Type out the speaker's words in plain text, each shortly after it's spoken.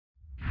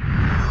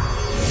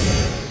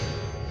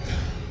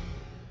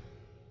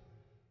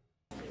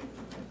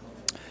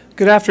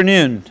Good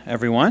afternoon,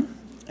 everyone,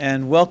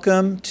 and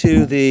welcome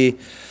to the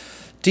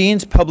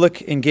Dean's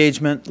Public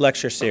Engagement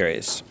Lecture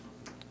Series.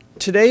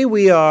 Today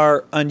we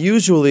are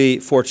unusually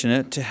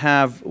fortunate to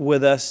have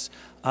with us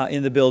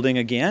in the building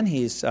again,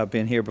 he's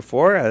been here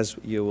before, as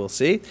you will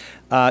see,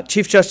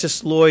 Chief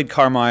Justice Lloyd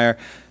Karmeier,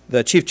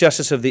 the Chief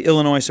Justice of the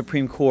Illinois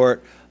Supreme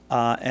Court,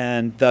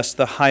 and thus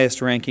the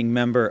highest-ranking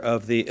member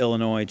of the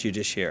Illinois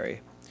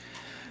judiciary.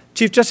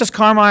 Chief Justice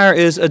Karmeier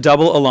is a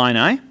double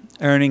Illini,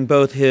 earning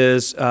both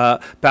his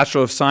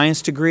Bachelor of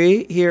Science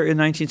degree here in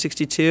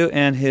 1962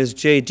 and his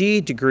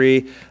JD degree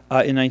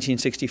in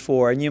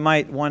 1964. And you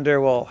might wonder,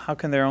 well, how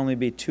can there only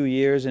be 2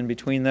 years in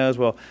between those?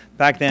 Well,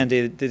 back then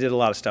they did a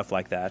lot of stuff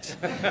like that.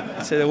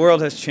 So the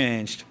world has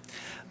changed.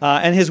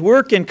 And his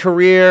work and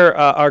career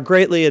are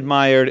greatly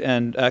admired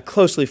and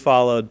closely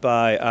followed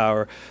by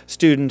our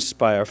students,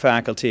 by our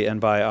faculty, and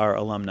by our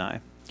alumni.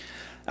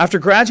 After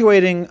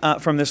graduating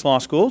from this law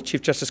school,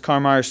 Chief Justice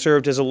Karmeier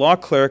served as a law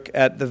clerk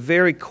at the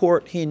very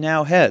court he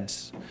now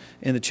heads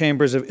in the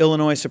chambers of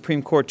Illinois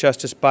Supreme Court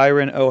Justice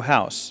Byron O.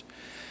 House.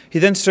 He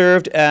then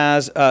served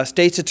as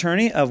State's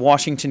Attorney of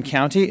Washington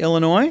County,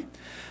 Illinois,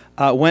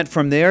 went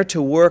from there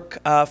to work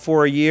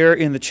for a year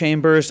in the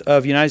chambers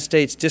of United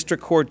States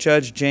District Court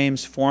Judge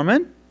James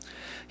Foreman.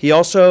 He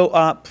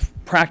also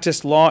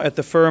practiced law at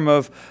the firm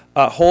of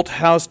Holt,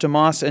 House,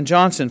 DeMoss, and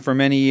Johnson for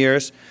many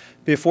years,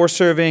 before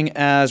serving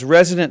as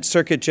resident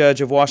circuit judge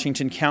of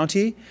Washington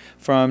County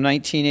from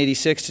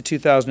 1986 to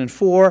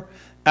 2004,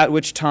 at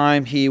which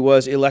time he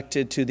was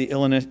elected to the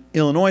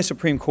Illinois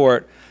Supreme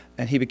Court,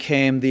 and he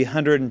became the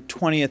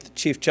 120th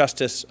Chief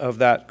Justice of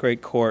that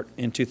great court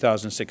in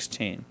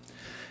 2016.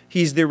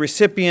 He's the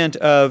recipient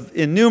of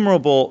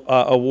innumerable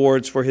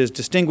awards for his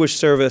distinguished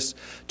service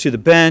to the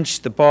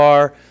bench, the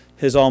bar,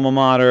 his alma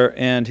mater,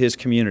 and his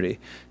community.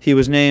 He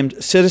was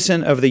named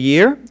Citizen of the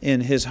Year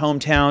in his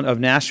hometown of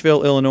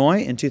Nashville,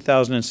 Illinois in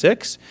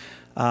 2006,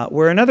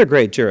 where another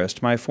great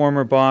jurist, my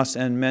former boss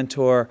and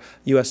mentor,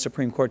 U.S.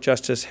 Supreme Court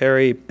Justice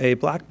Harry A.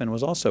 Blackmun,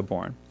 was also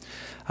born.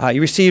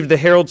 He received the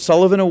Harold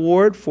Sullivan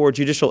Award for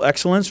Judicial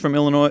Excellence from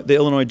the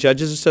Illinois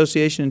Judges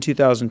Association in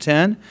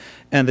 2010,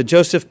 and the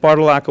Joseph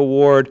Bartolak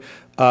Award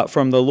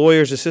from the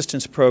Lawyers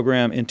Assistance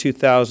Program in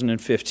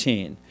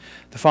 2015.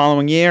 The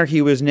following year,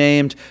 he was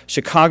named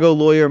Chicago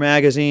Lawyer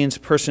Magazine's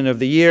Person of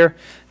the Year,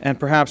 and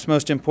perhaps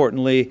most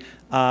importantly,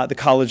 the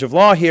College of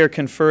Law here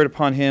conferred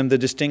upon him the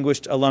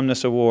Distinguished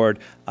Alumnus Award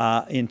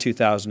in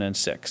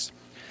 2006.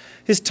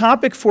 His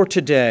topic for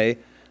today,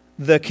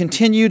 the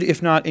continued,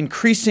 if not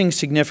increasing,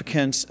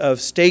 significance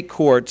of state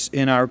courts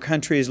in our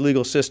country's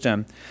legal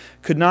system,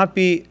 could not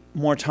be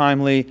more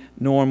timely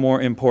nor more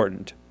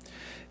important.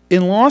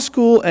 In law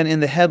school and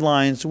in the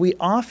headlines, we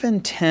often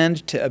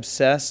tend to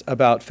obsess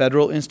about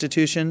federal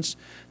institutions,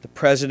 the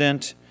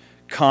President,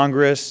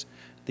 Congress,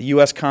 the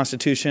U.S.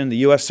 Constitution, the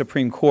U.S.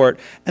 Supreme Court,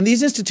 and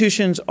these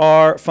institutions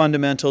are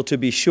fundamental, to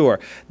be sure.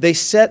 They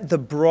set the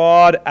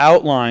broad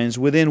outlines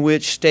within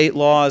which state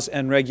laws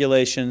and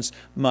regulations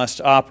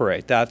must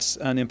operate. That's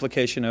an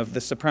implication of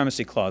the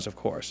Supremacy Clause, of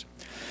course.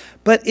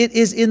 But it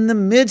is in the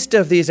midst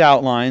of these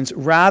outlines,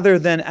 rather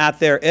than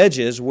at their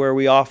edges, where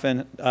we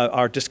often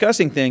are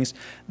discussing things,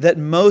 that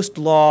most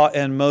law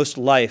and most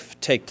life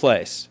take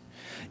place.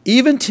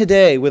 Even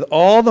today, with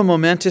all the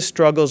momentous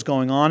struggles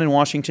going on in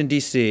Washington,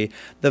 D.C.,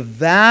 the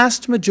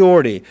vast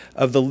majority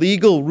of the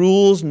legal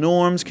rules,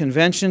 norms,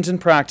 conventions,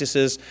 and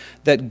practices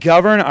that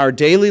govern our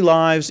daily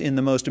lives in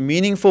the most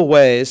meaningful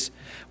ways,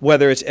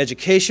 whether it's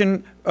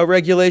education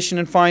regulation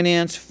and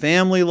finance,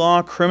 family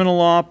law, criminal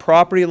law,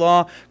 property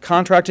law,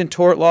 contract and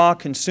tort law,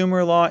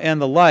 consumer law,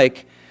 and the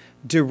like,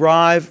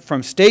 derive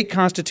from state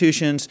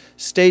constitutions,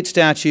 state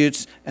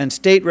statutes, and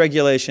state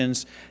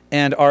regulations,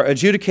 and are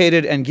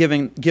adjudicated and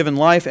given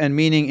life and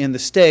meaning in the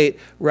state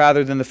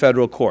rather than the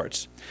federal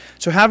courts.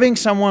 So having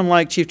someone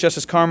like Chief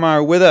Justice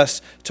Karmeier with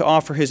us to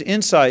offer his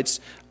insights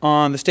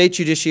on the state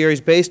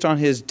judiciaries based on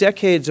his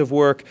decades of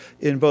work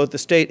in both the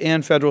state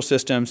and federal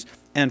systems,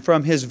 and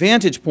from his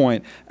vantage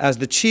point as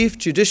the Chief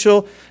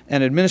Judicial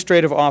and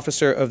Administrative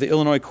Officer of the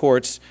Illinois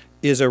courts,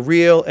 is a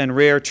real and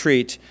rare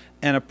treat,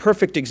 and a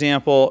perfect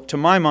example, to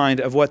my mind,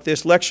 of what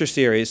this lecture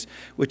series,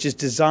 which is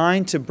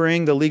designed to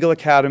bring the legal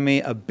academy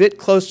a bit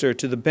closer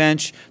to the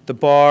bench, the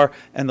bar,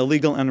 and the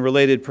legal and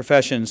related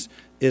professions,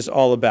 is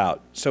all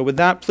about. So with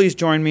that, please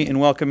join me in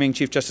welcoming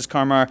Chief Justice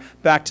Karmeier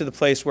back to the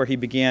place where he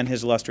began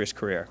his illustrious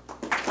career.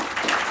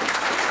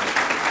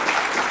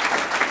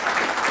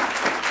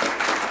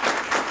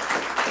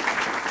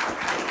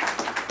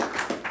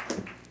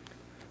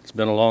 It's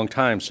been a long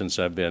time since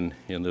I've been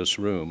in this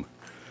room.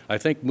 I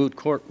think moot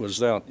court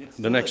was out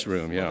the next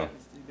room, yeah.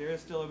 There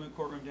is still a moot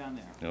courtroom down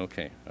there.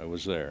 Okay, I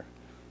was there.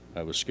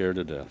 I was scared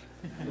to death.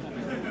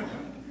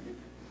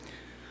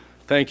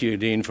 Thank you,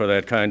 Dean, for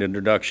that kind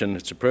introduction.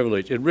 It's a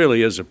privilege. It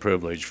really is a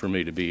privilege for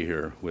me to be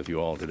here with you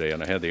all today,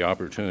 and I had the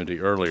opportunity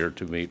earlier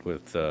to meet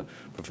with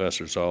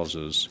Professor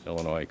Salz's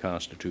Illinois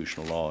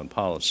Constitutional Law and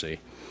Policy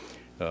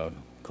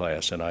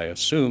class, and I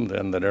assumed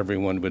then that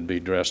everyone would be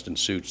dressed in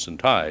suits and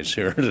ties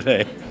here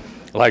today,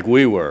 like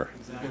we were.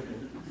 Exactly.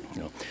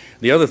 You know.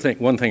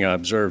 One thing I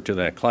observed to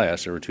that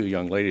class, there were two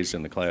young ladies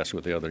in the class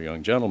with the other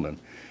young gentleman.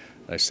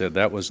 I said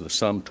that was the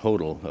sum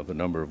total of the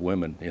number of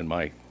women in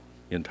my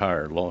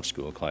entire law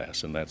school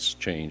class, and that's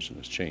changed, and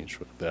it's changed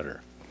for the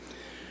better.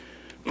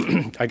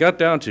 I got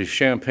down to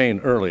Champaign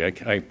early.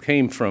 I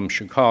came from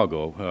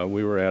Chicago.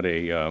 We were at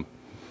a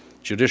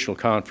judicial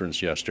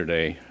conference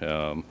yesterday,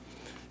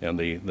 and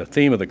the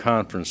theme of the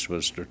conference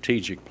was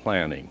strategic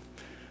planning.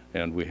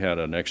 And we had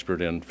an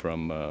expert in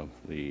from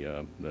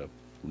the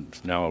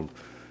now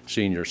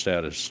senior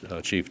status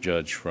chief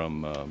judge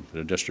from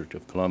the District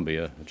of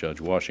Columbia,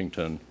 Judge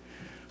Washington,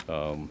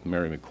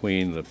 Mary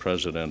McQueen, the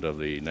president of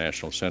the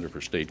National Center for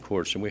State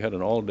Courts, and we had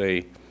an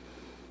all-day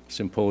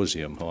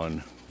symposium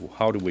on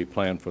how do we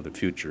plan for the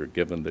future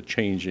given the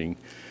changing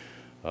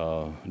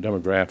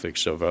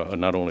demographics of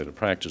not only the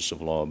practice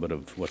of law but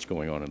of what's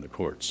going on in the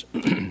courts.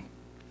 And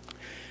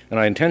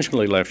I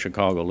intentionally left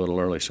Chicago a little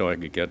early so I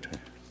could get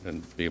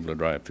and be able to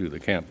drive through the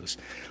campus.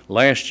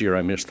 Last year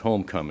I missed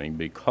homecoming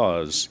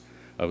because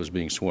I was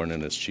being sworn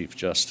in as Chief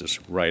Justice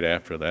right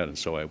after that, and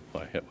so I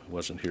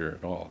wasn't here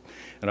at all.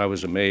 And I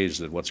was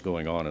amazed at what's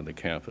going on in the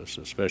campus,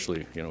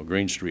 especially,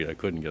 Green Street I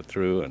couldn't get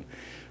through, and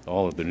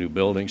all of the new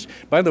buildings.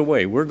 By the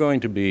way,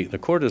 the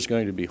court is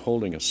going to be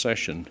holding a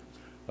session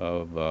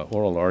of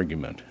oral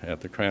argument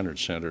at the Krannert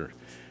Center.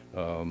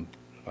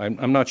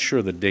 I'm not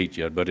sure the date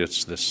yet, but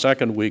it's the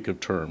second week of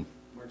term.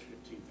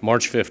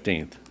 March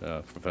 15th,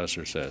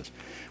 professor says.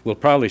 We'll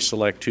probably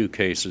select two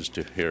cases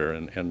to hear,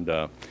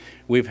 and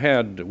we've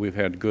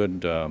had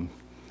good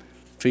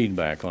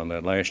feedback on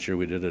that. Last year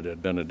we did it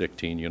at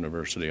Benedictine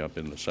University up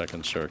in the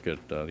Second Circuit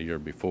the year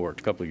before, a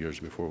couple of years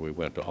before we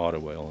went to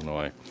Ottawa,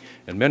 Illinois.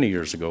 And many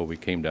years ago we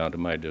came down to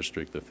my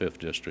district, the 5th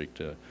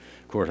District.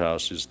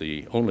 Courthouse is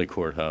the only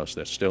courthouse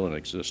that's still in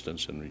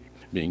existence and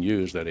being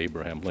used that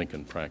Abraham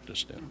Lincoln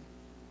practiced in.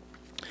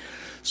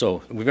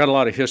 So we've got a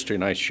lot of history,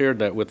 and I shared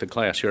that with the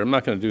class here. I'm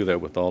not going to do that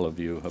with all of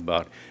you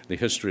about the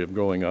history of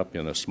growing up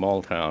in a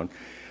small town.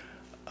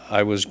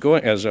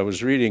 As I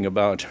was reading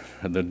about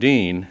the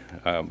dean,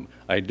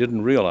 I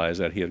didn't realize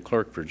that he had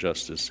clerked for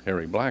Justice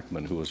Harry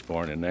Blackmun, who was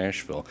born in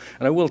Nashville.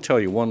 And I will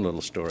tell you one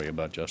little story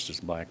about Justice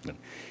Blackmun.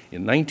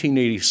 In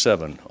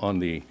 1987, on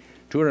the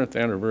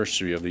 200th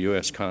anniversary of the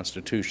U.S.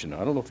 Constitution,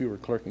 I don't know if you were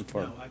clerking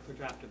for him. No, I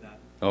drafted that.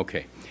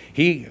 Okay.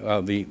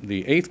 The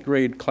 8th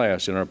grade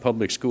class in our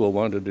public school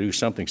wanted to do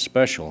something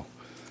special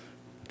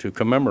to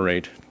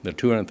commemorate the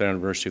 200th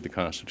anniversary of the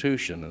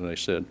Constitution, and they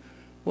said,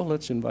 well,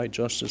 let's invite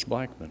Justice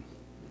Blackmun.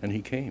 And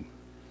he came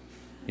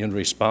in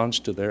response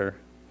to their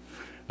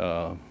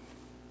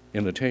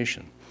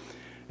invitation.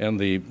 And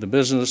the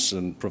business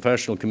and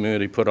professional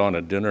community put on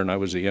a dinner, and I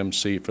was the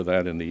MC for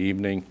that in the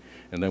evening.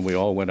 And then we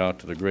all went out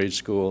to the grade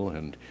school,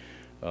 and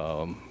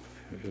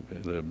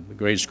the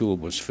grade school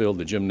was filled,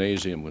 the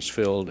gymnasium was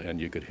filled, and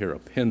you could hear a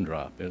pin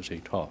drop as he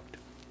talked.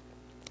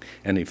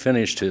 And he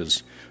finished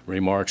his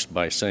remarks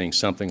by saying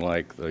something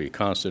like, the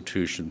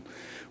Constitution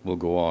will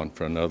go on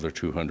for another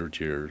 200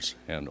 years,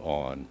 and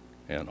on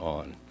and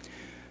on.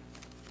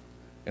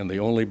 And the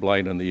only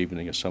blight in the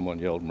evening is someone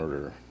yelled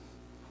murder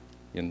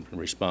in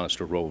response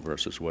to Roe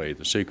versus Wade.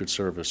 The Secret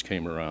Service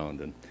came around,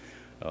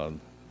 and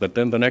but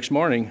then the next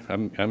morning,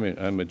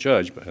 I'm a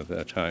judge at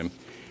that time.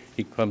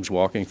 He comes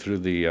walking through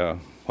the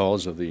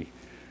halls of the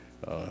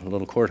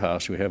little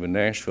courthouse we have in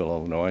Nashville,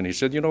 Illinois, and he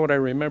said, you know what I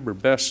remember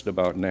best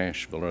about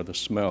Nashville are the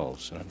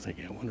smells. And I'm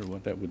thinking, I wonder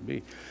what that would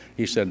be.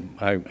 He said,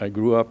 I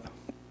grew up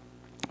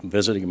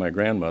visiting my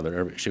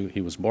grandmother.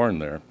 He was born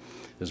there.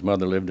 His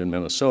mother lived in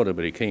Minnesota,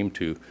 but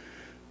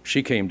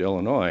she came to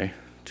Illinois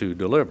to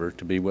deliver,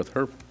 to be with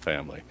her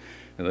family.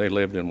 And they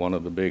lived in one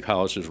of the big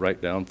houses right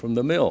down from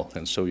the mill,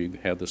 and so you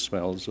had the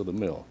smells of the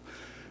mill.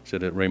 He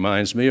said, it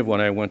reminds me of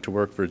when I went to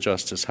work for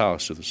Justice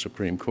House of the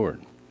Supreme Court.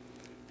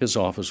 His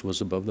office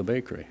was above the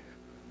bakery,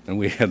 and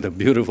we had the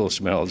beautiful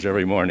smells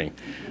every morning.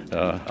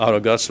 Otto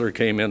Gutzler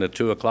came in at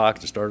 2 o'clock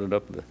and started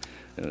up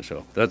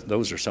so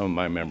those are some of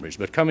my memories.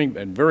 But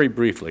very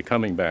briefly,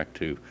 coming back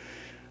to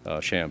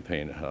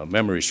Champaign,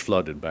 memories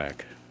flooded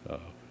back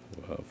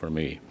for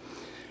me.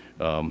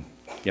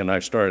 And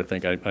I've started to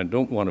think I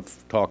don't want to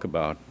talk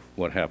about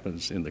what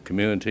happens in the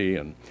community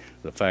and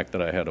the fact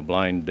that I had a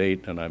blind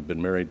date and I've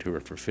been married to her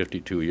for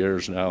 52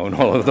 years now and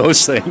all of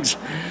those things.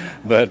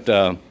 But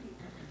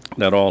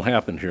that all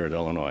happened here at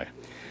Illinois.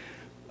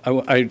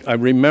 I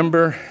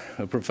remember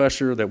a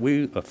professor that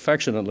we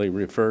affectionately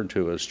referred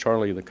to as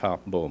Charlie the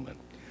Cop Bowman.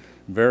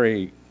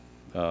 Very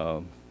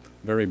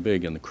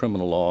big in the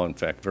criminal law, in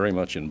fact, very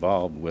much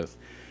involved with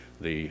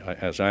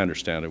as I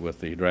understand it, with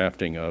the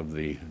drafting of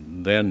the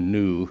then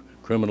new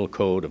Criminal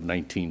Code of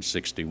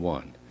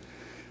 1961.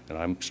 And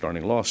I'm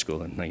starting law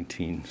school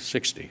in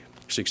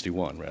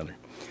 61 rather.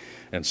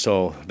 And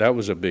so that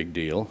was a big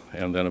deal.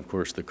 And then, of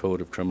course, the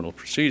Code of Criminal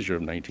Procedure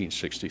of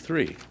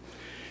 1963.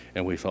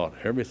 And we thought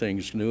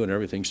everything's new and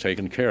everything's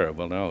taken care of.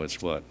 Well, now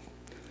it's what,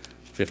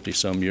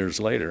 50-some years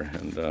later,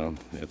 and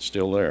it's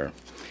still there.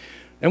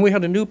 And we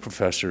had a new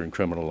professor in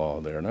criminal law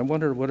there, and I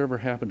wonder whatever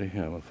happened to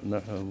him,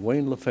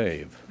 Wayne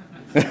Lefebvre.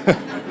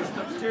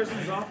 Upstairs in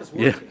his office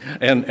working.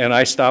 Yeah, and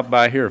I stopped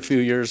by here a few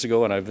years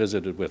ago and I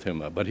visited with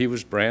him, but he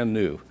was brand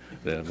new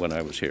when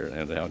I was here,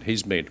 and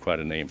he's made quite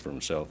a name for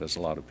himself, as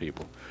a lot of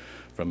people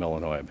from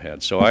Illinois have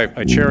had. So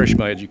I cherish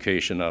my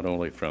education not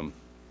only from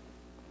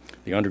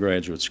the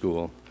undergraduate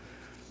school,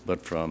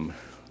 but from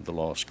the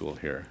law school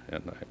here,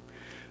 and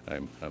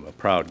I'm a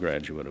proud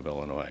graduate of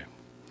Illinois.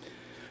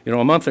 You know,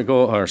 a month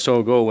ago or so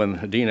ago,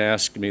 when Dean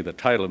asked me the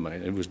title of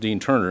it was Dean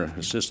Turner,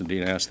 Assistant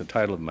Dean, asked the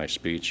title of my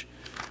speech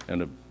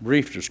and a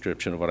brief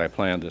description of what I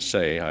planned to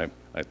say.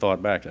 I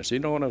thought back and I said, you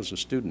know, when I was a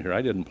student here,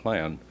 I didn't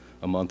plan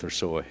a month or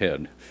so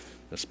ahead,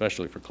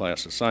 especially for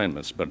class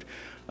assignments. But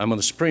I'm on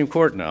the Supreme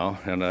Court now,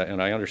 and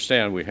I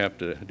understand we have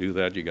to do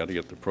that. You got to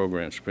get the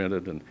programs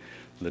printed, and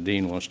the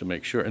dean wants to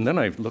make sure. And then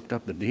I looked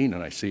up the dean,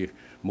 and I see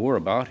more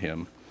about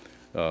him.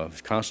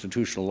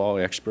 Constitutional law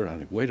expert. I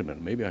think, wait a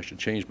minute, maybe I should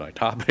change my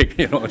topic.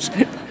 You know,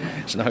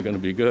 it's not going to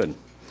be good.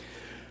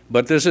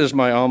 But this is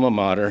my alma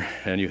mater,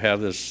 and you have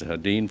this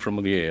dean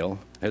from Yale.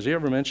 Has he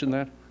ever mentioned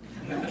that?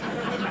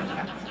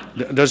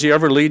 Does he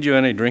ever lead you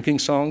any drinking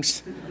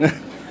songs?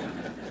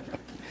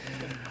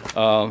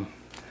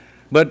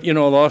 But, you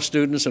know, law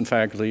students and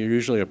faculty are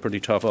usually a pretty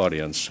tough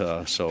audience,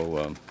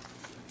 so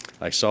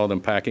I saw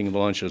them packing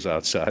lunches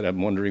outside.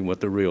 I'm wondering what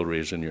the real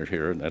reason you're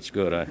here, and that's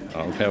good.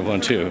 I'll have one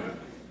too.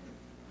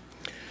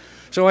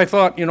 So I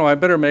thought, you know, I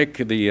better make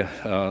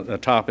the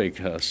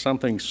topic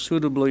something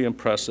suitably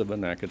impressive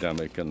and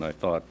academic, and I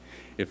thought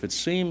if it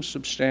seems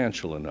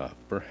substantial enough,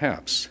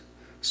 perhaps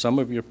some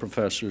of your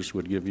professors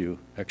would give you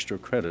extra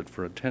credit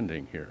for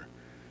attending here.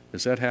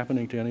 Is that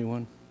happening to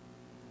anyone?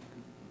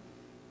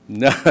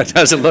 No, it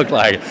doesn't look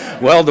like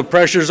it. Well, the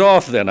pressure's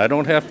off then. I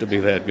don't have to be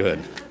that good.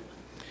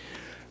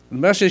 The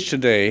message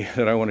today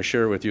that I want to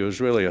share with you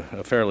is really a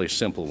fairly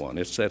simple one.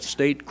 It's that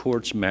state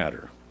courts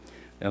matter,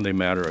 and they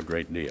matter a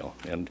great deal.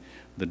 And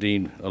the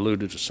dean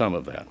alluded to some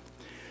of that.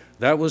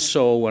 That was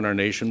so when our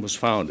nation was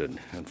founded,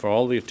 and for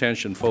all the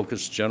attention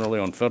focused generally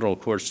on federal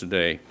courts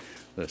today,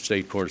 the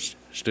state courts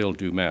still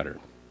do matter.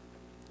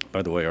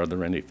 By the way, are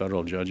there any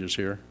federal judges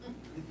here?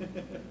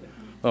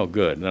 Oh,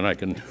 good. Then I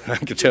can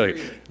tell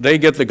you. They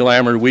get the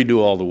glamour, we do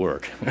all the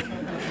work.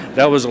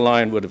 That was a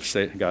line would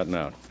have gotten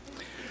out.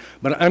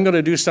 But I'm going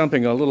to do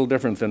something a little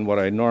different than what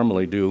I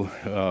normally do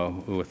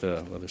with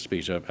a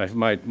speech.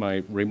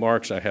 My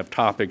remarks, I have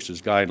topics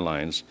as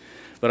guidelines,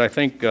 but I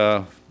think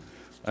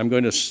I'm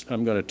going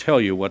to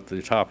tell you what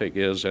the topic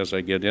is as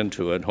I get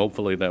into it.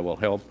 Hopefully that will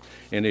help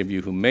any of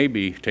you who may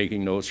be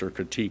taking notes or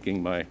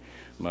critiquing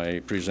my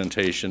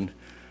presentation.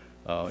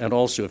 And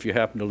also, if you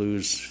happen to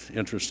lose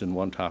interest in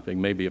one topic,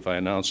 maybe if I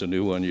announce a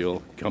new one,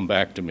 you'll come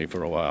back to me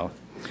for a while.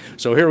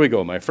 So here we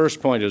go. My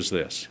first point is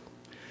this.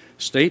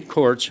 State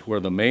courts were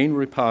the main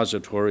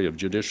repository of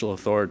judicial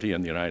authority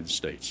in the United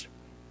States.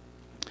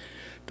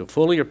 To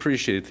fully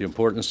appreciate the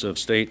importance of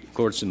state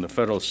courts in the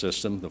federal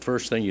system, the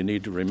first thing you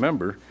need to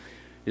remember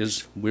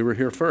is we were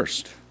here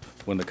first.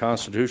 When the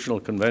Constitutional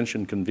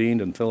Convention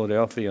convened in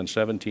Philadelphia in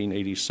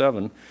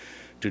 1787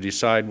 to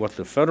decide what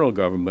the federal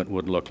government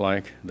would look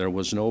like, there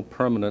was no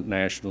permanent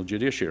national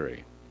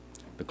judiciary.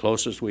 The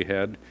closest we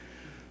had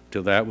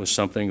to that was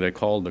something they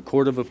called the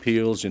Court of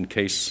Appeals in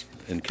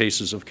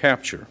cases of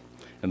capture,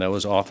 and that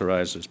was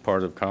authorized as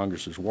part of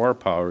Congress's war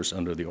powers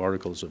under the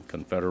Articles of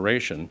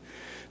Confederation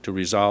to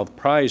resolve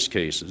prize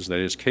cases, that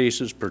is,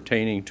 cases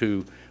pertaining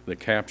to the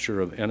capture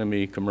of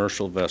enemy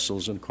commercial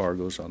vessels and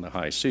cargoes on the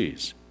high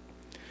seas.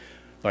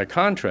 By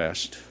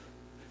contrast,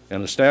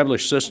 an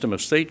established system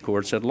of state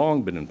courts had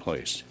long been in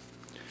place.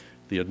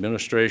 The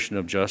administration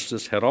of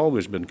justice had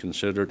always been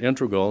considered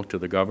integral to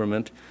the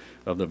government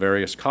of the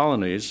various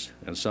colonies,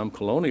 and some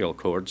colonial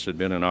courts had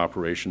been in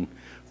operation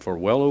for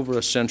well over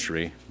a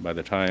century by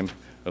the time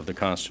of the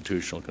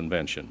Constitutional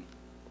Convention.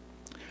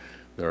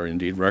 There are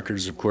indeed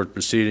records of court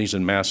proceedings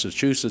in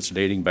Massachusetts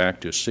dating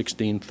back to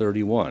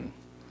 1631.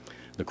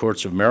 The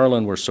courts of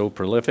Maryland were so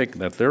prolific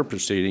that their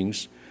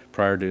proceedings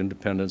prior to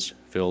independence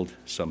filled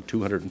some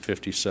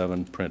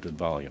 257 printed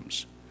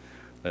volumes.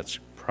 That's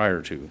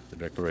prior to the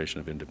Declaration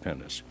of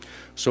Independence.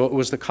 So it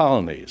was the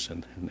colonies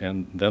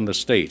and then the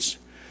states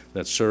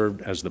that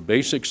served as the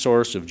basic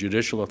source of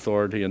judicial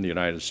authority in the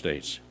United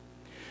States.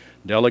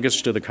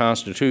 Delegates to the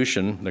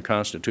Constitution, the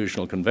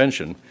Constitutional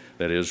Convention,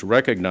 that is,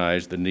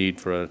 recognized the need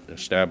for an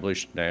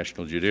established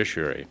national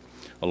judiciary,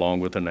 along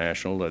with a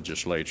national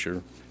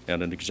legislature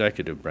and an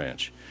executive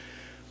branch.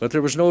 But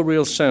there was no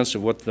real sense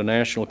of what the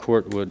national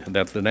court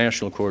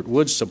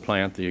would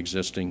supplant the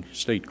existing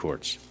state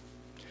courts.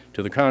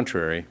 To the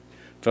contrary,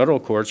 federal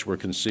courts were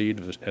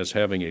conceived as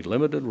having a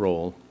limited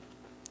role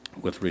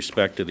with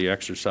respect to the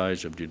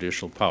exercise of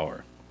judicial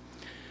power.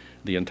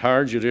 The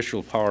entire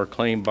judicial power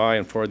claimed by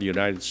and for the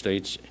United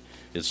States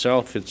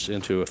itself fits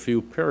into a few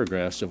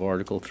paragraphs of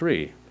Article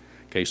 3.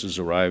 Cases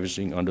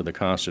arising under the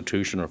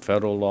Constitution or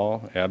federal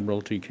law,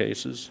 admiralty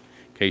cases,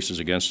 cases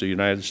against the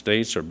United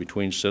States or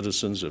between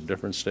citizens of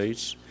different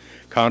states,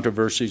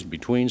 controversies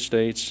between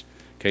states,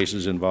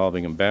 cases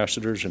involving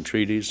ambassadors and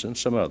treaties, and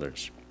some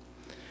others.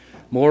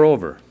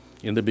 Moreover,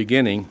 In the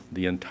beginning,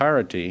 the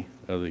entirety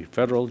of the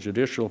federal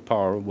judicial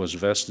power was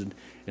vested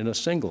in a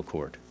single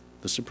court,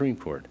 the Supreme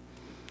Court.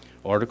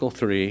 Article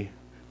 3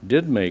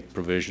 did make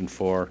provision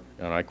for,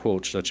 and I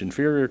quote, such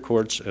inferior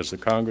courts as the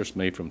Congress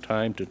may from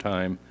time to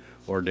time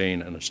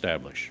ordain and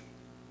establish.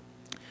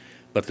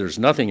 But there's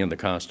nothing in the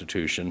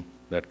Constitution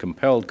that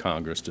compelled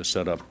Congress to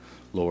set up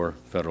lower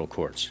federal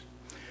courts.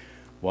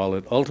 While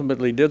it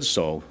ultimately did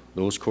so,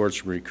 those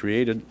courts were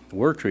created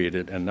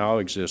and now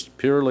exist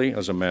purely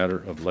as a matter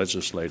of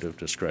legislative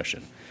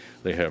discretion.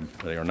 They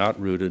are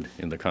not rooted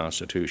in the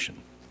Constitution.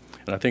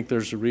 And I think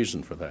there's a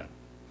reason for that.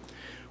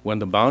 When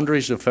the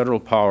boundaries of federal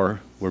power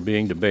were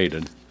being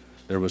debated,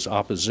 there was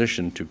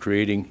opposition to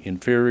creating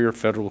inferior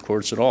federal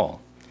courts at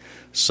all.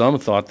 Some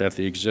thought that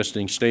the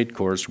existing state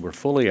courts were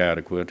fully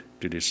adequate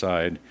to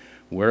decide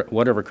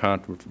whatever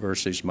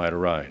controversies might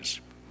arise,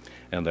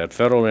 and that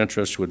federal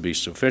interests would be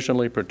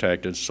sufficiently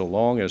protected so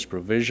long as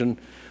provision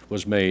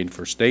was made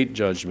for state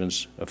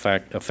judgments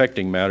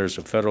affecting matters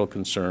of federal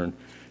concern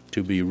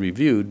to be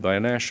reviewed by a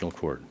national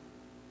court.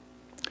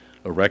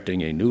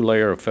 Erecting a new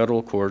layer of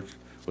federal court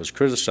was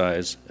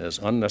criticized as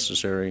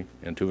unnecessary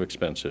and too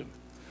expensive.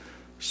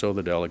 So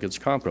the delegates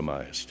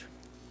compromised.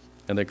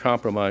 And they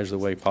compromised the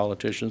way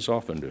politicians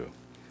often do,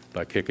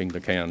 by kicking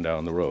the can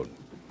down the road.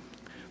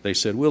 They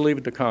said, we'll leave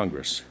it to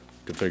Congress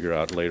to figure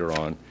out later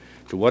on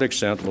to what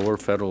extent lower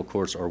federal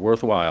courts are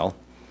worthwhile,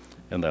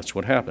 and that's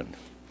what happened.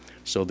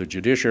 So the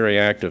Judiciary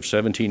Act of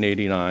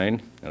 1789,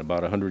 and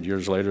about 100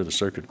 years later, the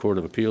Circuit Court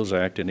of Appeals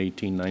Act in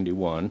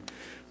 1891,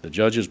 the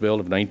Judges' Bill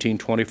of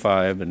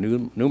 1925,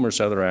 and numerous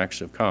other acts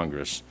of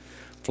Congress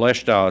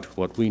fleshed out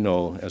what we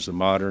know as the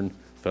modern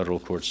federal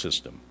court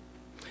system.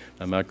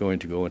 I'm not going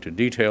to go into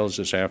details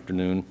this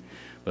afternoon,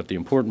 but the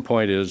important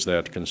point is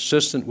that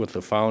consistent with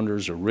the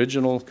founders'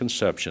 original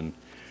conception,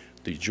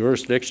 the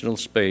jurisdictional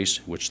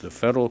space which the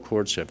federal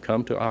courts have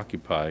come to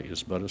occupy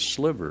is but a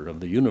sliver of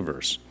the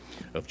universe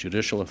of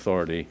judicial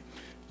authority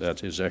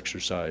that is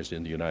exercised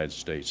in the United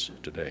States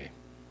today.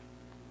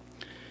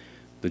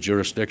 The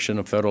jurisdiction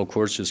of federal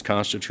courts is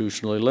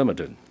constitutionally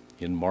limited.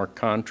 In marked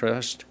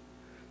contrast,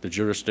 the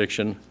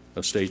jurisdiction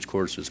of state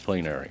courts is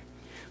plenary.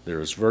 There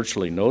is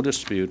virtually no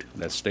dispute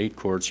that state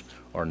courts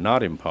are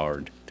not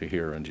empowered to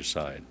hear and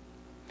decide.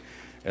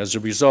 As a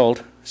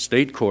result,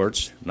 state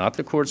courts, not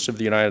the courts of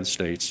the United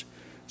States,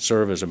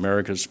 serve as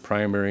America's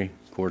primary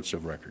courts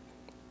of record.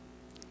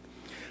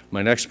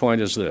 My next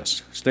point is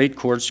this. State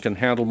courts can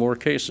handle more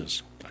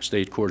cases.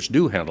 State courts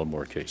do handle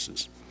more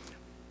cases,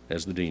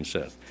 as the dean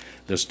said.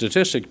 The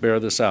statistics bear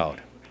this out.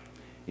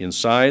 In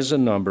size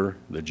and number,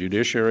 the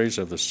judiciaries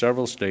of the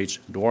several states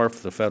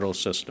dwarf the federal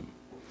system.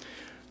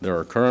 There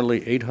are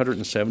currently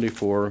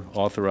 874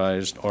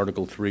 authorized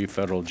Article III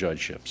federal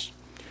judgeships.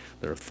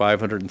 There are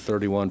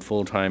 531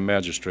 full-time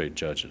magistrate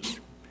judges.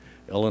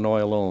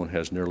 Illinois alone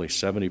has nearly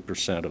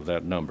 70% of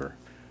that number,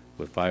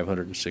 with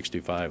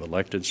 565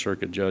 elected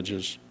circuit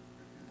judges,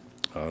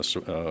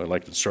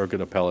 elected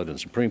circuit, appellate, and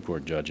Supreme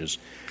Court judges,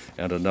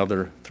 and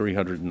another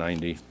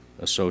 390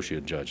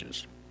 associate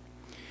judges.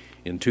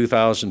 In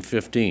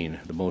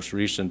 2015, the most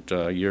recent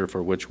year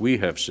for which we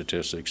have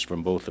statistics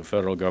from both the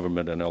federal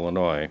government and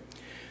Illinois,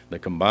 the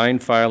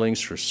combined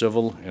filings for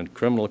civil and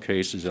criminal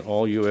cases at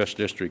all U.S.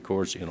 district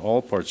courts in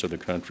all parts of the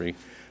country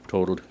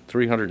totaled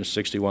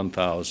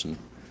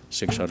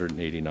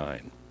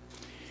 361,689.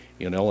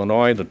 In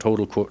Illinois, the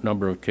total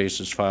number of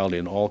cases filed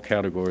in all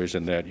categories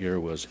in that year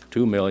was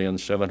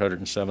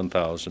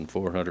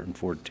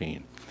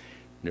 2,707,414,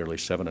 nearly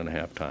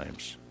 7.5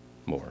 times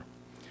more.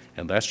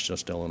 And that's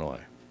just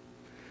Illinois.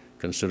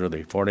 Consider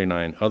the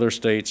 49 other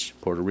states,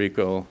 Puerto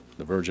Rico,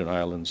 the Virgin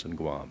Islands, and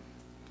Guam.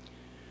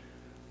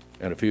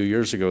 And a few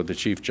years ago, the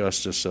Chief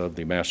Justice of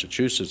the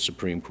Massachusetts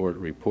Supreme Court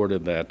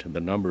reported that the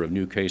number of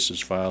new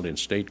cases filed in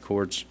state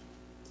courts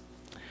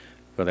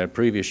for that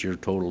previous year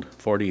totaled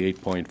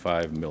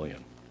 48.5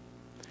 million.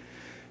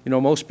 You know,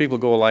 most people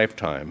go a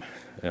lifetime,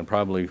 and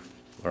probably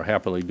or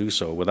happily do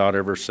so, without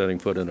ever setting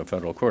foot in a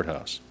federal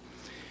courthouse.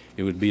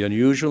 It would be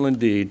unusual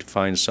indeed to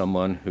find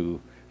someone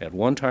who, at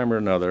one time or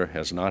another,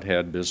 has not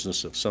had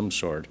business of some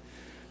sort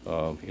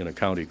in a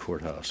county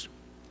courthouse.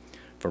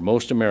 For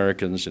most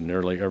Americans, in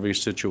nearly every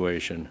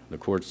situation, the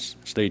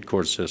state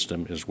court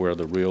system is where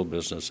the real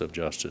business of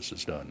justice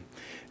is done.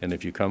 And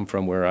if you come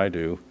from where I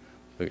do,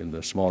 in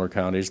the smaller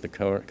counties, the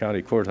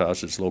county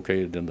courthouse is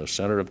located in the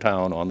center of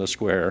town on the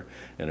square,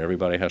 and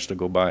everybody has to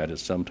go by it at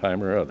some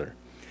time or other.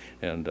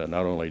 And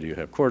not only do you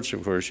have courts,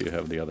 of course, you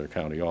have the other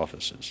county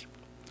offices.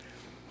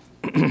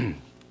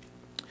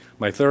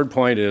 My third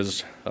point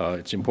is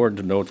it's important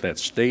to note that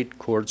state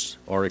courts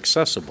are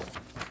accessible.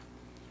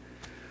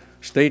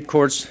 State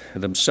courts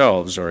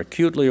themselves are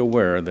acutely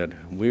aware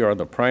that we are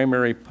the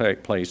primary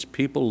place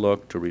people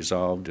look to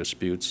resolve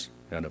disputes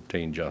and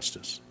obtain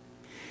justice.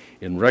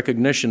 In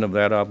recognition of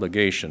that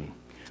obligation,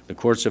 the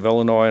courts of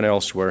Illinois and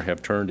elsewhere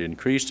have turned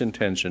increased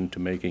attention to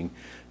making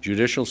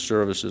judicial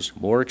services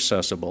more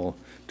accessible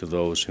to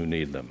those who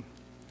need them.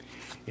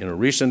 In a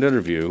recent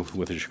interview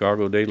with the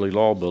Chicago Daily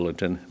Law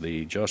Bulletin,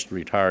 the just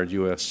retired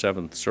U.S.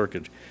 Seventh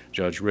Circuit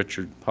Judge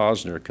Richard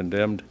Posner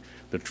condemned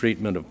the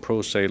treatment of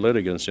pro se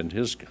litigants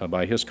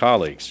by his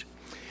colleagues.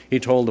 He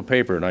told the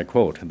paper, and I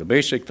quote, "The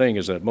basic thing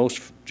is that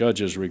most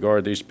judges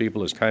regard these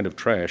people as kind of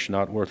trash,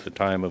 not worth the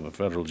time of a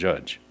federal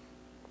judge."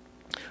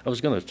 I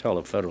was going to tell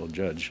a federal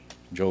judge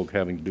joke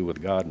having to do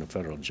with God and a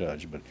federal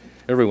judge, but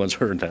everyone's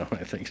heard that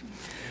one, I think.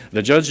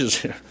 The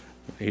judges,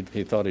 he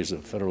thought he's a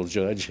federal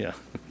judge, yeah.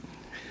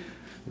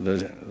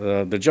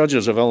 The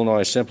judges of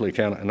Illinois simply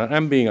can't, and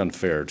I'm being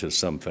unfair to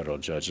some federal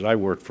judges. I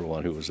worked for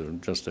one who was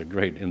just a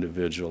great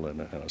individual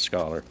and a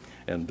scholar,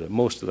 and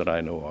most that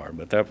I know are.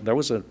 But that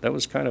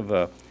was kind of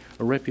a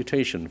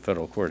reputation the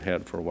federal court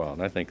had for a while,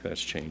 and I think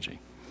that's changing.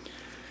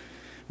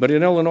 But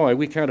in Illinois,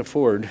 we can't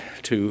afford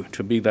to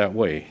be that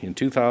way. In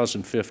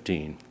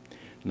 2015,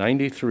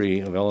 93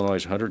 of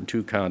Illinois'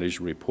 102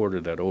 counties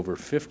reported that over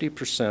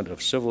 50%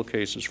 of civil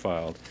cases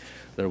filed,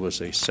 there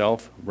was a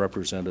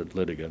self-represented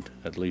litigant,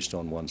 at least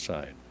on one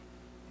side.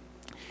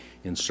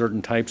 In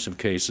certain types of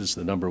cases,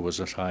 the number was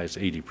as high as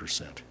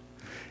 80%.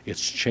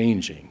 It's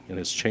changing, and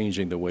it's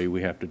changing the way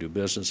we have to do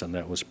business, and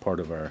that was part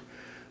of our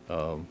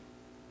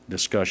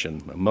discussion,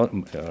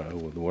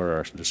 where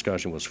our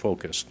discussion was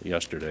focused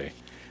yesterday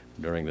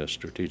during the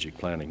strategic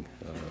planning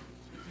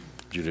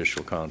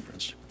judicial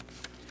conference.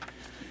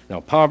 Now,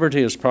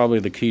 poverty is probably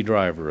the key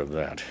driver of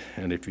that,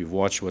 and if you've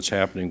watched what's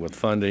happening with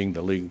funding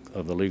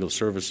of the Legal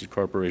Services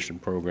Corporation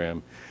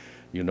program,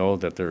 you know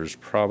that there's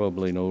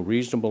probably no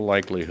reasonable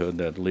likelihood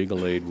that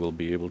legal aid will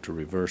be able to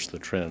reverse the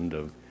trend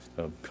of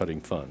cutting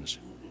funds.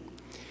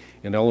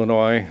 In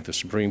Illinois, the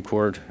Supreme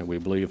Court, we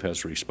believe,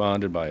 has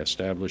responded by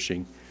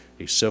establishing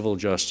a civil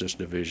justice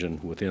division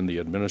within the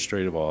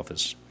administrative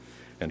office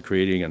and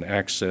creating an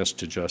Access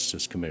to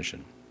Justice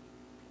Commission.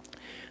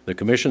 The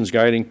Commission's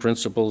guiding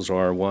principles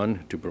are,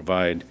 one, to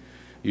provide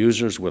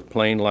users with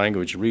plain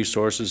language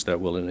resources that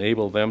will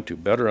enable them to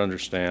better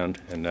understand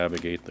and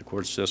navigate the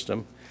court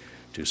system,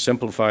 to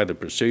simplify the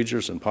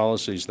procedures and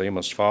policies they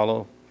must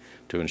follow,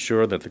 to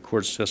ensure that the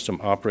court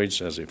system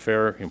operates as a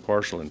fair,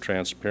 impartial, and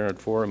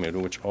transparent forum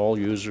in which all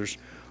users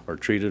are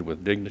treated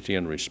with dignity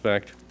and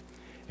respect,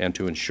 and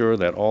to ensure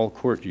that all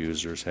court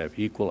users have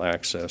equal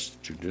access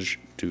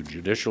to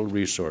judicial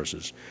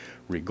resources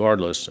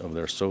regardless of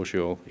their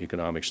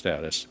socioeconomic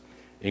status,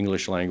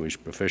 English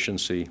language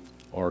proficiency,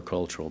 or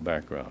cultural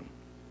background.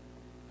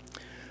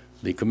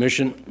 The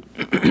Commission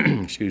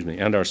excuse me,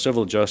 and our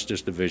Civil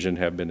Justice Division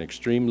have been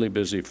extremely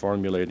busy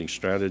formulating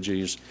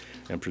strategies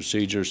and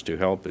procedures to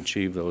help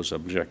achieve those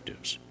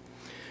objectives.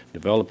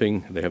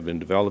 They have been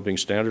developing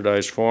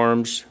standardized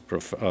forms,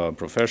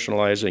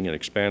 professionalizing and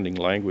expanding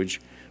language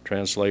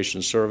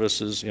translation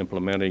services,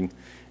 implementing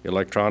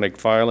electronic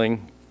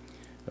filing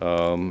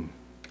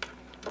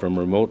from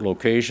remote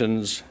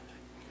locations,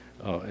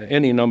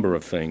 any number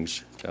of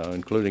things,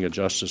 including a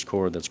justice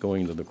corps that's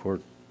going to the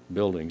court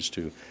buildings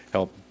to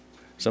help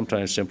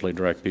sometimes simply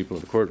direct people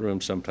to the courtroom,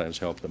 sometimes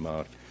help them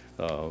out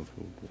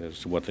as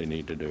to what they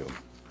need to do.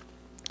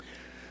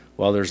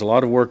 While there's a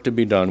lot of work to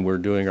be done, we're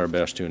doing our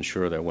best to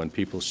ensure that when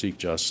people seek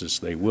justice,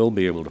 they will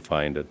be able to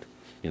find it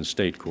in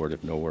state court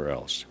if nowhere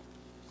else.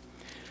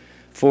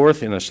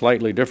 Fourth, in a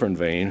slightly different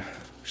vein,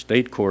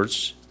 state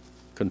courts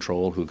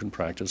control who can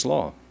practice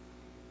law.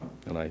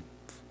 And I'm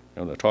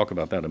going to talk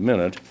about that in a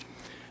minute,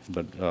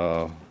 but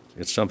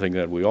it's something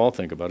that we all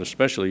think about,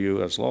 especially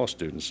you as law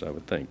students, I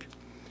would think.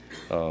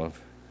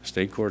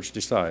 State courts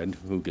decide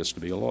who gets to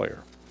be a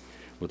lawyer,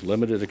 with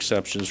limited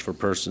exceptions for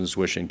persons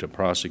wishing to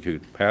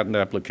prosecute patent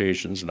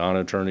applications,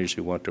 non-attorneys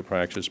who want to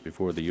practice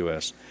before the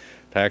U.S.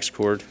 tax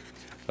court.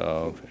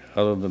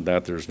 Other than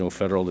that, there's no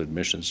federal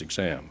admissions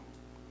exam.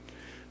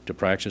 To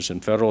practice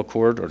in federal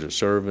court or to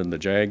serve in the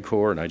JAG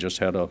Corps, and I just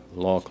had a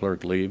law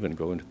clerk leave and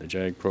go into the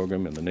JAG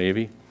program in the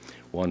Navy,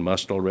 one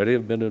must already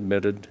have been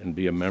admitted and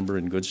be a member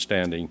in good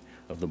standing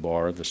of the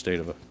bar of the state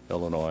of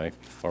Illinois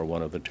or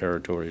one of the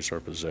territories or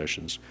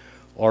possessions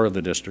or of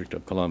the District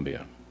of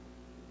Columbia.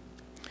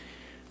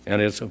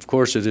 And of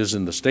course, it is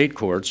in the state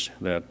courts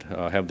that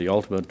have the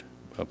ultimate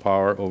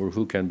power over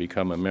who can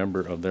become a member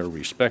of their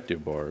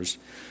respective bars,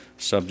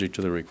 subject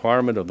to the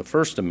requirement of the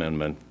First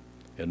Amendment.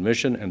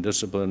 Admission and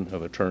discipline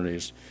of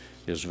attorneys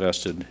is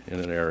vested in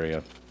an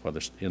area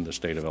in the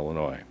state of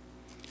Illinois.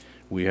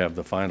 We have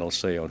the final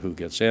say on who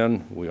gets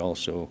in. We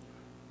also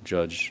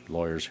judge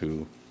lawyers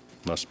who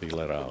must be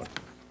let out.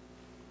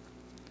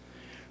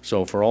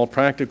 So for all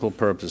practical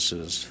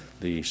purposes,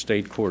 the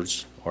state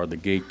courts are the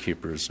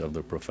gatekeepers of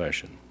the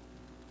profession.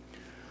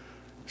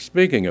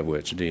 Speaking of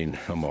which, Dean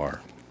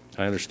Amar,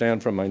 I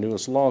understand from my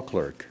newest law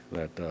clerk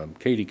that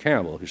Katie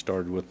Campbell, who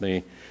started with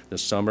me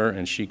this summer,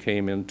 and she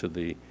came into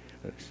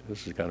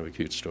this is kind of a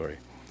cute story.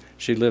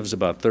 She lives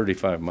about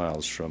 35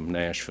 miles from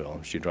Nashville.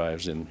 She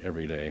drives in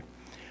every day.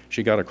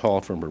 She got a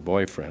call from her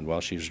boyfriend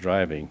while she was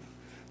driving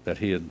that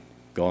he had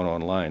gone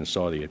online and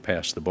saw that he had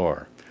passed the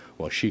bar.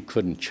 Well, she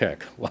couldn't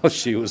check while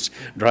she was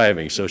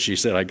driving, so she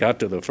said, I got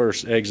to the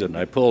first exit and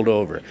I pulled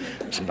over.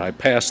 She said, I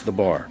passed the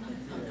bar.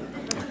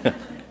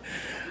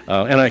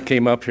 And I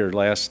came up here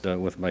last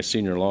with my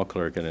senior law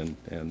clerk and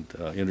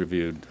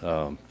interviewed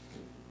 5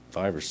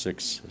 or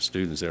 6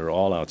 students. They were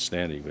all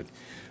outstanding,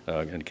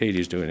 and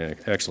Katie's doing an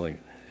excellent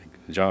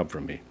job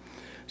for me.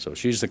 So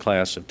she's the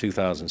class of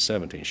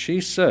 2017.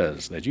 She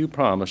says that you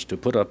promised to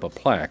put up a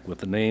plaque with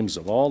the names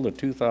of all the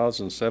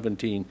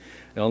 2017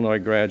 Illinois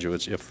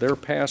graduates if their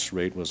pass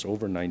rate was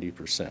over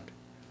 90%.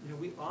 You know,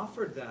 we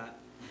offered that,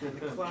 and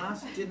the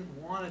class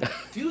didn't want to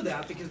do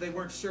that because they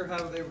weren't sure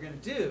how they were going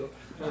to do.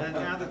 And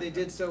now that they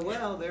did so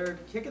well, they're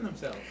kicking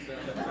themselves.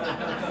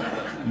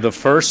 The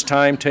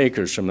first-time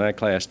takers from that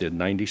class did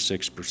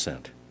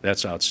 96%.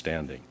 That's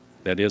outstanding.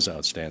 That is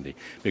outstanding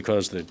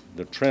because the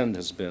trend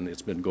has been,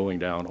 it's been going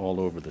down all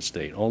over the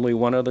state. Only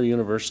one other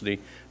university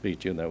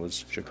beat you, and that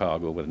was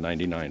Chicago with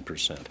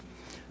 99%.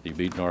 You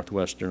beat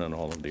Northwestern and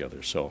all of the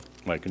others. So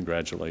my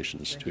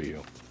congratulations to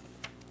you.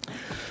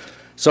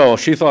 So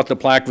she thought the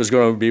plaque was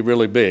going to be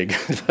really big,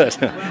 but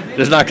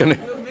it's not going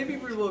to. Maybe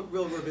we'll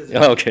revisit.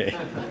 Okay.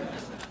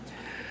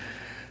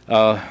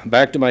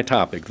 Back to my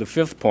topic. The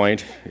 5th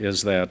point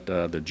is that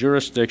the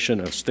jurisdiction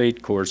of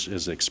state courts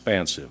is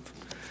expansive.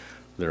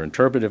 Their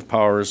interpretive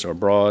powers are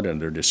broad, and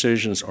their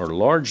decisions are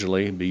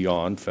largely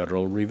beyond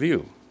federal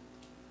review.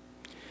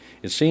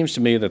 It seems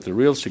to me that the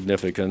real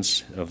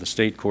significance of the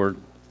state court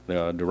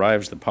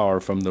derives the power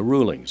from the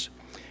rulings,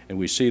 and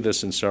we see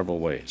this in several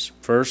ways.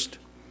 First,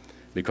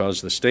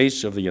 because the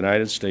states of the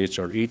United States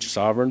are each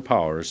sovereign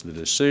powers, the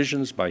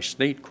decisions by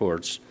state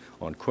courts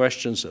on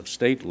questions of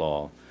state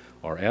law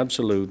are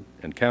absolute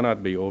and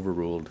cannot be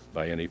overruled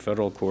by any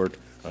federal court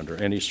under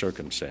any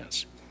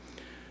circumstance.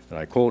 And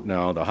I quote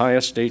now, "The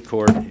highest state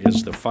court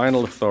is the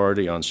final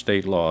authority on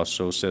state law,"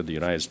 so said the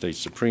United States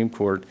Supreme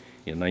Court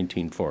in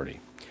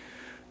 1940.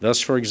 Thus,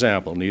 for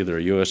example, neither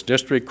a U.S.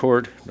 District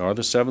Court nor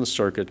the 7th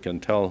Circuit can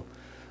tell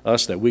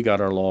us that we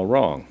got our law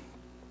wrong.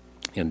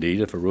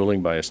 Indeed, if a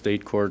ruling by a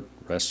state court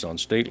rests on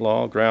state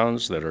law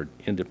grounds that are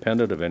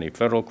independent of any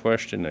federal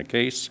question in a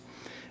case,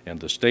 and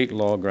the state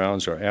law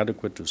grounds are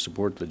adequate to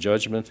support the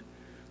judgment,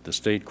 the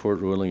state court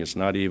ruling is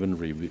not even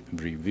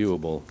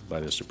reviewable by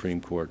the Supreme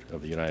Court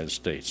of the United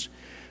States.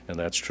 And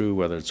that's true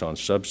whether it's on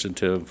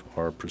substantive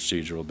or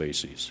procedural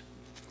bases.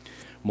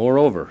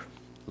 Moreover,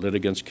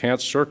 litigants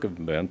can't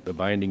circumvent the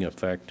binding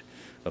effect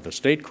of a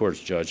state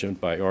court's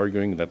judgment by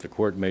arguing that the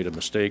court made a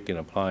mistake in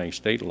applying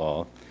state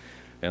law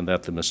and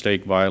that the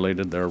mistake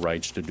violated their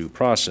rights to due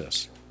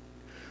process.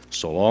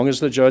 So long as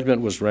the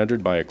judgment was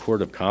rendered by a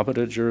court of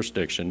competent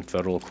jurisdiction,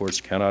 federal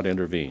courts cannot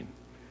intervene.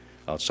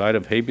 Outside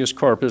of habeas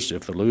corpus,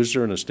 if the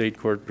loser in a state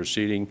court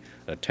proceeding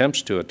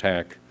attempts to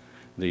attack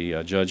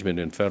the judgment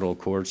in federal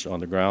courts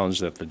on the grounds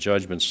that the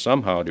judgment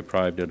somehow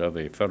deprived it of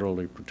a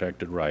federally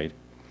protected right,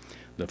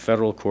 the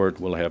federal court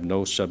will have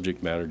no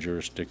subject matter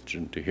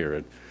jurisdiction to hear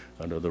it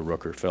under the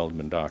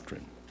Rooker-Feldman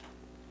doctrine.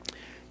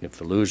 If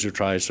the loser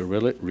tries to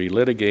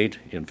relitigate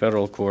in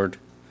federal court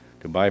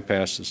to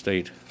bypass the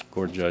state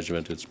court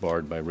judgment, it's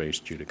barred by res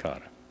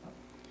judicata.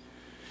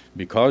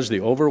 Because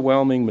the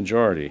overwhelming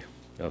majority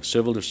of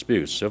civil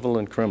disputes, civil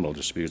and criminal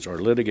disputes, are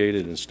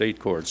litigated in state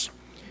courts,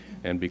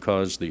 and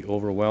because the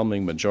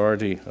overwhelming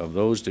majority of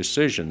those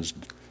decisions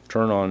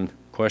turn on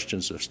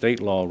questions of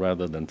state law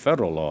rather than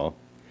federal law,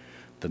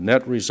 the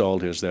net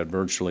result is that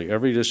virtually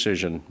every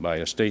decision by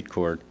a state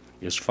court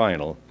is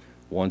final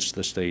once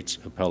the state's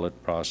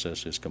appellate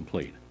process is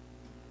complete.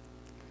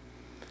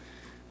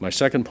 My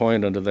second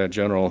point under that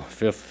general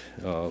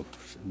 5th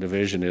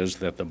division is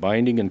that the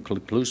binding and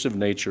conclusive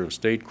nature of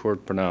state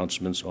court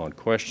pronouncements on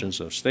questions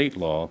of state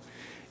law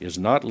is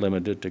not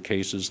limited to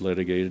cases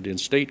litigated in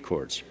state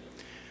courts.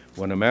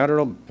 When a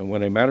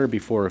matter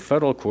before a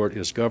federal court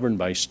is governed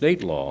by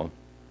state law,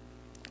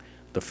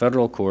 the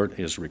federal court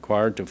is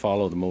required to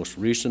follow the most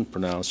recent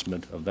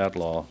pronouncement of that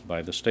law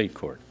by the state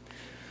court.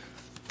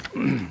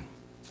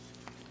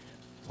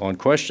 On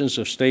questions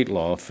of state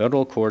law,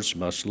 federal courts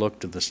must look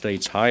to the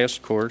state's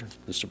highest court,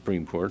 the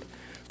Supreme Court,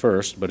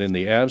 first, but in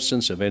the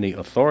absence of any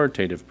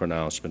authoritative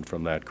pronouncement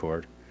from that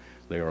court,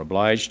 they are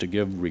obliged to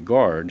give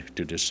regard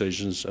to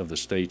decisions of the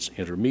state's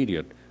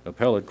intermediate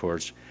appellate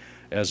courts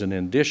as an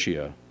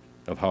indicia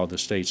of how the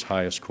state's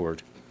highest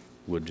court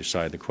would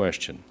decide the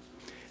question.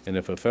 And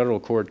if a federal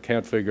court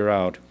can't figure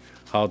out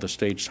how the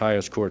state's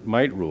highest court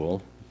might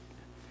rule,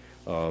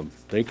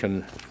 they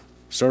can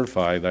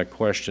certify that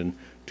question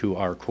to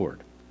our court.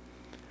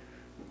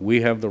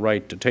 We have the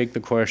right to take the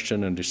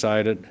question and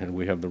decide it, and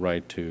we have the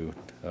right to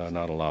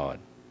not allow it.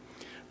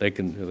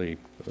 The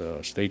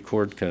state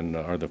court can,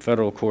 or the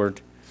federal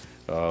court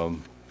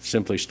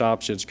simply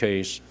stops its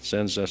case,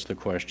 sends us the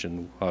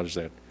question, how does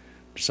that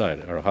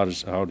decide, or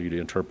how do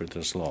you interpret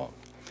this law?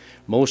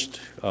 Most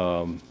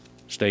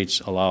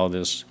states allow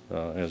this,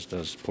 as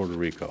does Puerto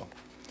Rico.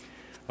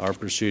 Our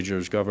procedure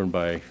is governed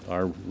by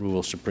our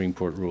rule, Supreme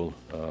Court Rule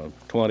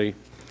 20,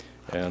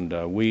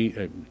 and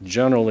we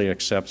generally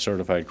accept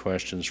certified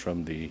questions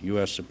from the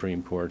U.S.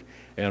 Supreme Court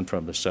and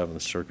from the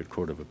 7th Circuit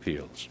Court of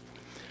Appeals.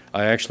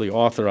 I actually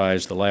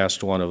authorized the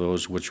last one of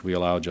those, which we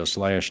allowed just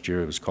last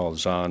year. It was called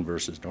Zahn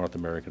versus North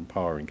American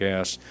Power and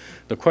Gas.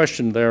 The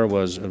question there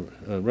was a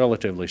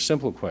relatively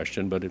simple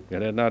question, but it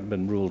had not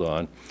been ruled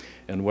on,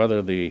 and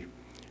whether the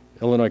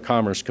Illinois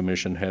Commerce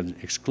Commission had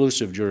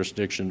exclusive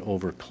jurisdiction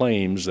over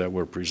claims that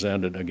were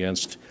presented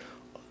against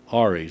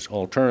ARES,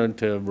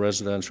 alternative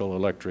residential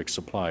electric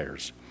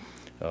suppliers,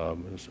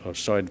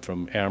 aside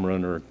from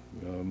Ameren or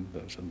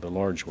the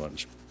large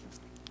ones.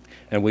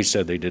 And we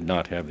said they did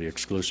not have the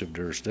exclusive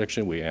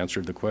jurisdiction. We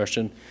answered the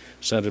question,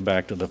 sent it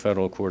back to the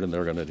federal court, and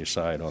they're going to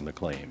decide on the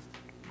claim.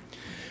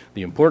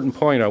 The important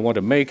point I want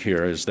to make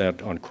here is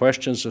that on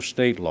questions of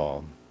state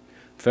law,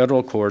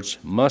 federal courts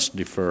must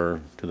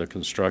defer to the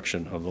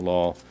construction of the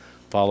law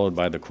followed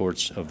by the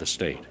courts of the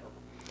state.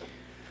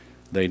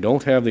 They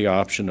don't have the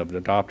option of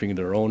adopting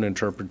their own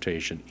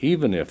interpretation,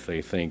 even if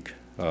they think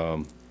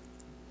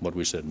what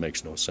we said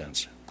makes no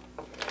sense.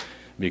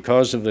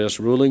 Because of this,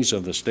 rulings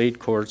of the state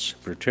courts,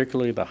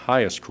 particularly the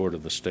highest court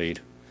of the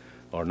state,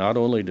 are not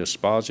only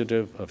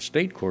dispositive of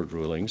state court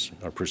rulings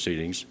or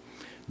proceedings,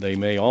 they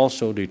may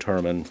also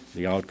determine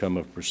the outcome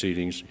of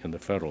proceedings in the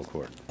federal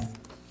court.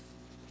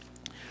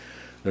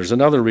 There's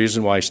another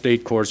reason why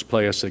state courts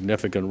play a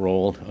significant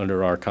role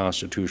under our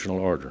constitutional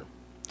order.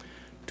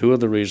 Two of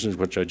the reasons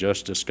which I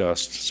just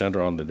discussed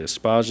center on the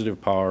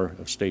dispositive power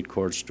of state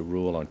courts to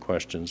rule on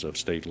questions of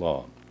state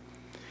law.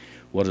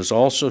 What is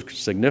also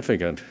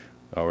significant,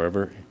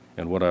 however,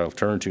 and what I'll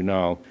turn to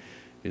now,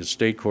 is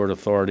state court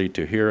authority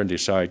to hear and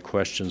decide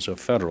questions of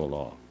federal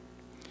law.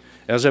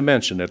 As I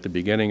mentioned at the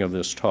beginning of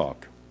this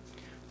talk,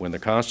 when the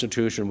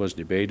Constitution was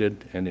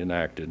debated and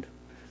enacted,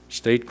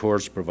 state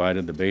courts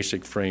provided the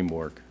basic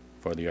framework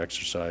for the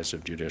exercise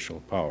of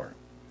judicial power.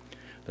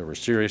 There were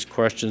serious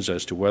questions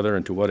as to whether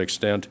and to what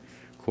extent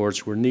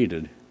courts were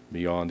needed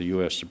beyond the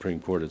U.S. Supreme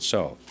Court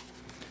itself,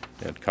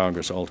 and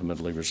Congress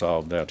ultimately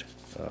resolved that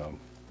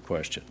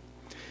question.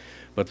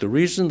 But the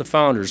reason the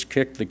founders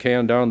kicked the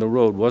can down the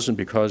road wasn't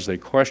because they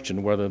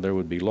questioned whether there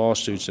would be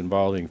lawsuits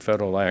involving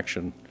federal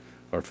action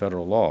or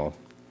federal law.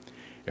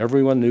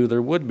 Everyone knew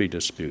there would be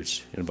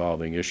disputes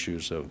involving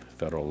issues of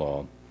federal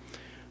law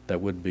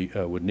that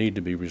would need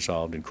to be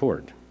resolved in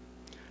court.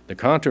 The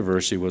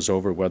controversy was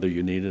over whether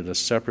you needed a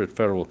separate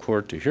federal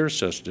court to hear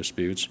such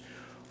disputes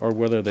or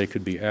whether they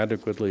could be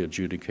adequately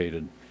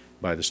adjudicated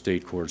by the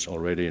state courts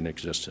already in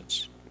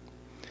existence.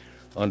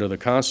 Under the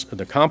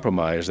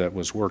compromise that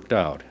was worked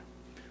out,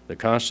 the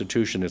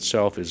Constitution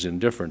itself is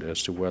indifferent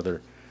as to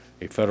whether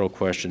a federal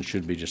question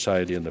should be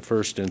decided in the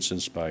first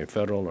instance by a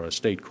federal or a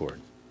state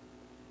court.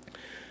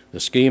 The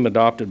scheme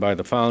adopted by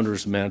the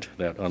founders meant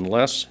that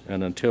unless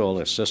and until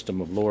a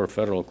system of lower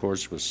federal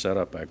courts was set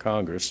up by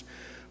Congress,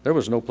 there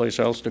was no place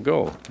else to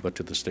go but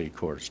to the state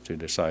courts to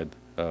decide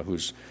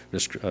whose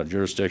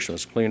jurisdiction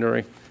was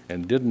plenary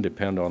and didn't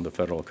depend on the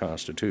federal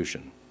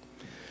Constitution.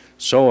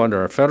 So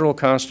under our federal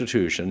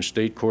Constitution,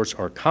 state courts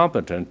are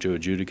competent to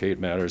adjudicate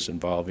matters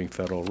involving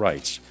federal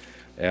rights,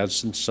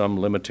 absent some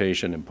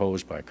limitation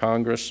imposed by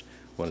Congress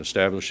when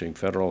establishing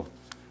federal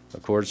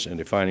courts and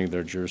defining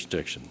their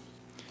jurisdiction.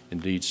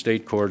 Indeed,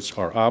 state courts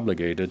are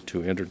obligated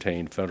to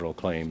entertain federal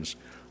claims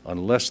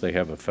unless they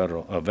have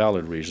a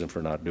valid reason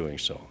for not doing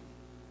so.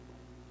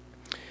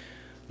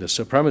 The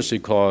Supremacy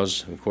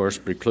Clause, of course,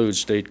 precludes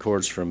state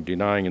courts from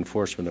denying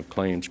enforcement of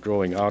claims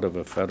growing out of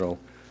a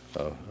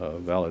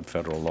valid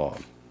federal law.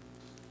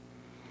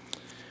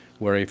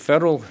 Where a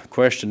federal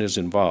question is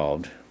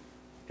involved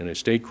in a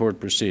state court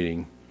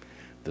proceeding,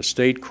 the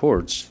state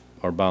courts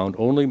are bound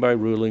only by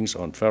rulings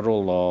on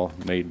federal law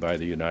made by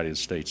the United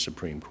States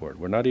Supreme Court.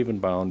 We're not even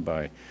bound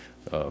by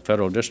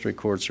federal district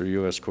courts or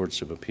U.S.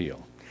 courts of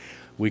appeal.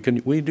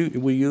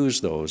 We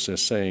use those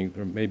as saying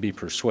they may be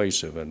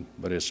persuasive,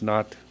 but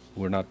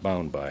we're not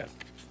bound by it.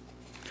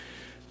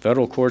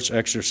 Federal courts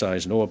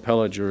exercise no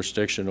appellate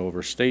jurisdiction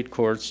over state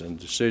courts, and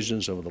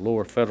decisions of the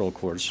lower federal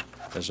courts,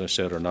 as I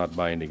said, are not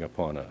binding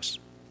upon us.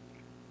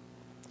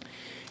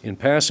 In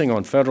passing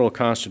on federal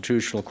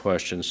constitutional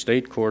questions,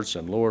 state courts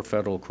and lower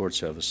federal courts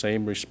have the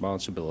same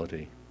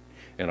responsibility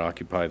and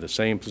occupy the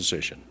same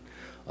position.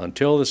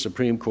 Until the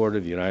Supreme Court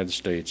of the United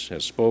States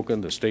has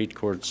spoken, the state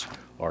courts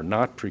are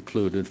not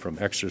precluded from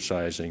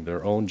exercising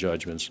their own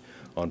judgments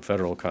on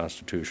federal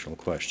constitutional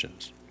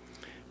questions.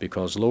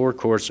 Because lower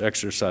courts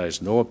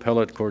exercise no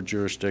appellate court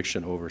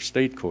jurisdiction over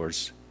state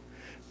courts,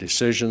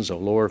 decisions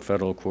of lower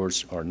federal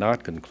courts are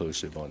not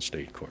conclusive on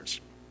state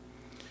courts.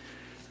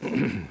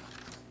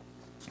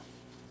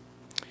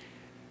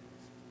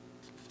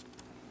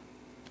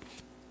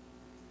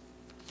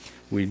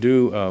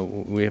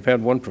 We have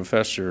had one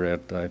professor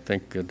at, I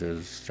think it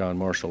is John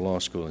Marshall Law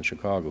School in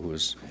Chicago, who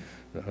has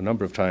a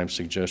number of times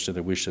suggested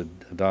that we should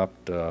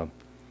adopt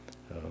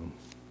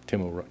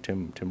Tim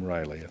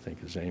Riley, I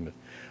think his name is.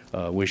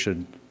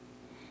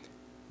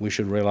 We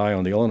should rely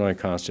on the Illinois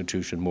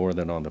Constitution more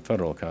than on the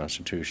federal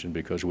Constitution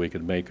because we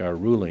could make our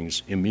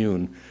rulings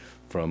immune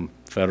from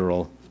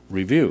federal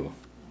review.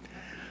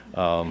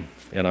 And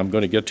I'm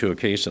going to get to a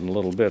case in a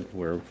little bit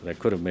where that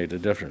could have made a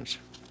difference.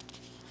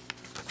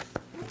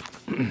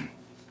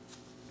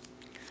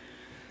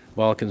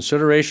 While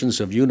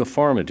considerations of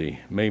uniformity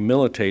may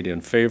militate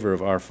in favor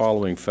of our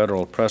following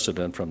federal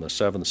precedent from the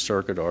Seventh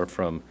Circuit or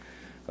from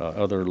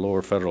other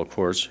lower federal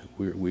courts,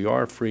 we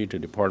are free to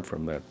depart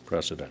from that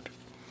precedent.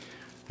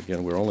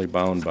 Again, we're only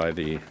bound by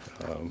the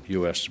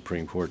U.S.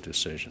 Supreme Court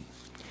decision.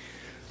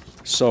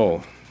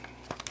 So,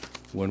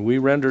 when we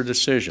render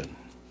decision,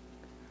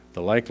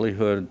 the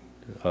likelihood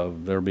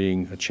of there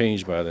being a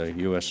change by the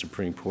U.S.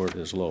 Supreme Court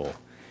is low.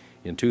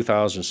 In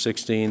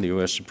 2016, the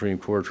U.S. Supreme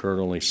Court heard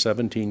only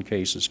 17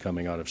 cases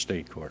coming out of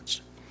state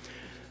courts.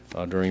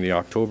 During the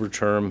October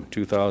term,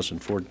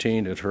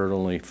 2014, it heard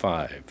only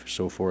 5.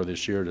 So far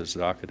this year, it has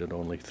docketed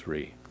only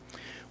 3.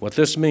 What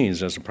this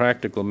means, as a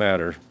practical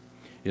matter,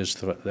 is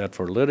that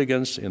for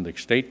litigants in the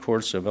state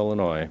courts of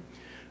Illinois,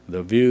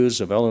 the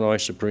views of Illinois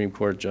Supreme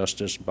Court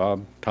Justice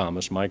Bob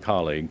Thomas, my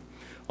colleague,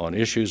 on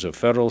issues of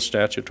federal,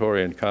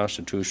 statutory, and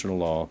constitutional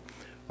law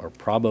are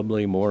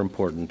probably more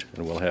important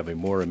and will have a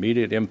more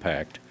immediate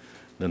impact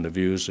than the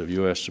views of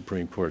U.S.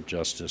 Supreme Court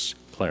Justice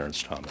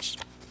Clarence Thomas.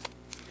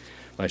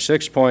 My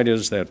sixth point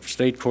is that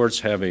state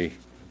courts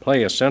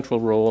play a central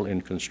role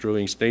in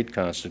construing state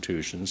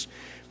constitutions,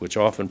 which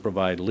often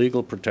provide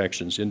legal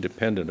protections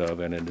independent of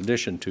and in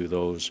addition to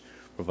those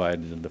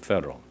provided in the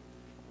federal.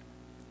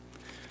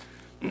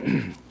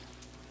 I'm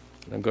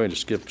going to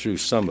skip through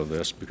some of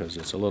this because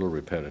it's a little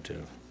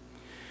repetitive.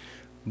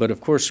 But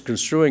of course,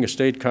 construing a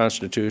state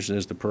constitution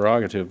is the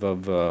prerogative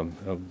of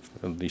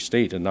the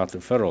state and not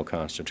the federal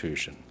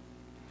constitution.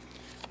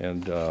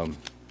 And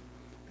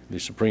the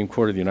Supreme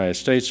Court of the United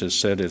States has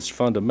said it's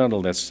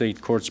fundamental that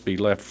state courts be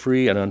left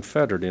free and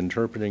unfettered in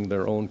interpreting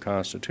their own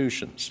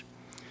constitutions.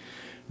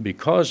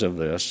 Because of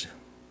this,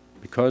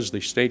 because the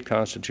state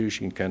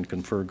constitution can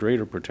confer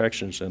greater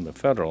protections than the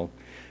federal,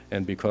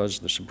 and because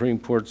the Supreme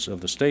Courts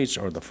of the states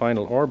are the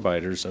final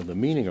arbiters of the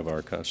meaning of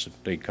our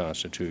state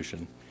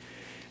constitution,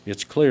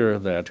 it's clear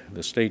that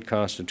the state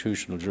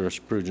constitutional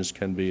jurisprudence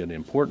can be an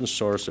important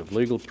source of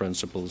legal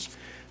principles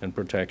and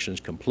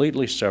protections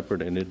completely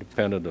separate and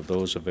independent of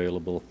those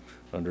available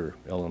under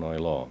Illinois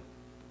law.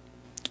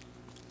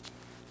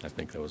 I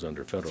think that was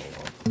under federal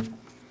law.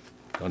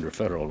 Under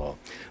federal law.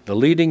 The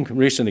leading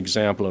recent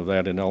example of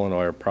that in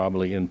Illinois are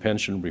probably in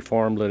pension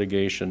reform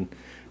litigation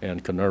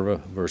and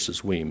Karmeier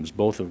versus Weems,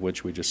 both of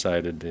which we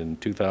decided in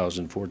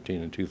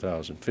 2014 and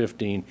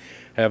 2015,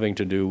 having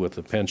to do with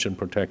the pension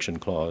protection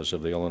clause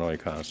of the Illinois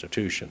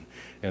Constitution,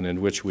 and in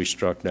which we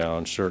struck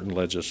down certain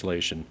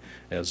legislation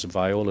as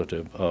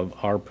violative of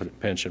our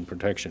pension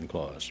protection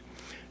clause.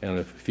 And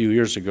a few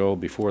years ago,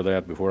 before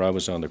I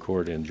was on the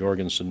court, in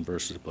Jorgensen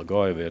versus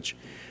Blagojevich,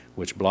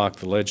 which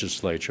blocked the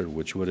legislature,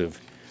 which would have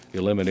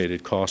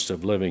eliminated cost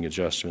of living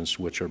adjustments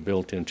which are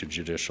built into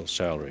judicial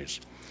salaries.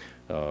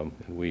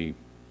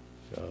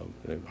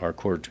 Our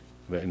court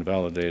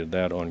invalidated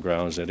that on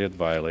grounds that it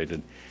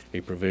violated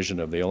a provision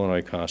of the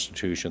Illinois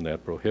Constitution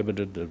that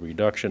prohibited the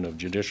reduction of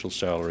judicial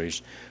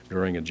salaries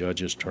during a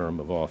judge's term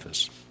of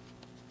office.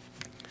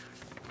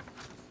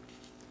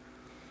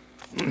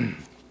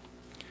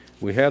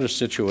 We had a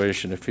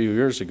situation a few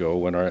years ago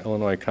when our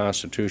Illinois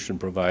Constitution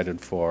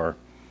provided for,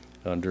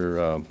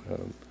 under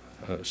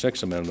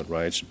Sixth Amendment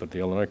rights, but the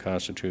Illinois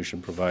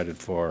Constitution provided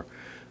for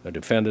a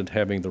defendant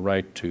having the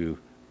right to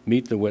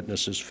meet the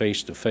witnesses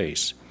face to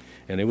face.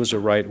 And it was a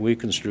right we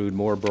construed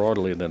more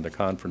broadly than the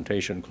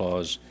confrontation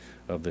clause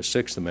of the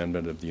Sixth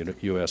Amendment of the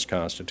U.S.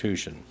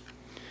 Constitution.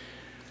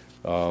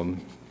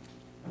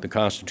 The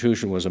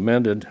Constitution was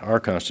amended, our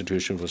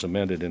Constitution was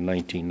amended in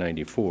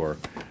 1994,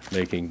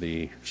 making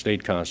the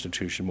state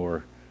Constitution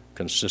more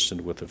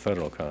consistent with the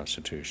federal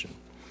Constitution.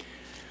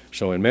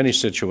 So in many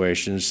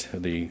situations,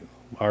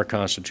 our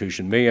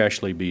Constitution may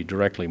actually be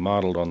directly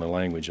modeled on the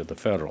language of the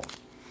federal.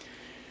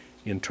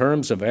 In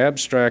terms of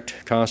abstract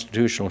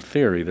constitutional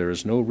theory, there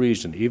is no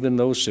reason, even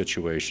those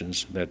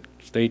situations, that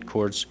state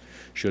courts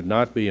should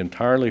not be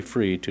entirely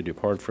free to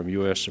depart from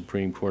U.S.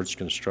 Supreme Court's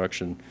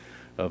construction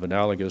of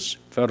analogous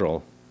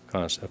federal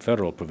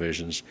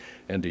provisions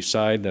and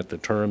decide that the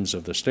terms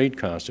of the state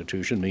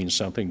constitution mean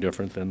something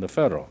different than the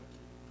federal.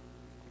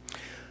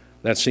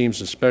 That seems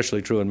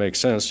especially true and makes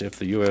sense if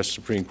the U.S.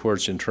 Supreme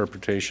Court's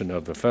interpretation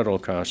of the federal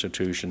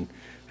constitution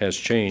has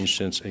changed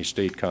since a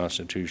state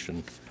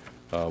constitution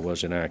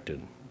was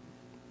enacted.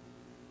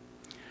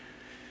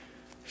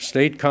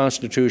 State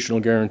constitutional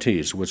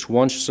guarantees, which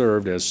once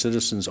served as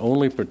citizens'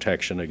 only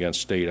protection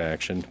against state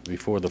action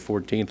before the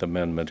 14th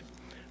Amendment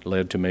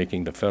led to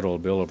making the Federal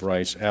Bill of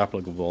Rights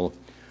applicable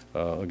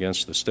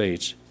against the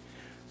states,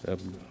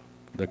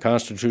 the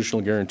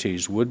constitutional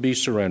guarantees would be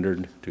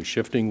surrendered to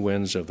shifting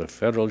winds of the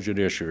federal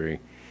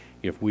judiciary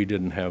if we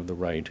didn't have the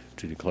right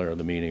to declare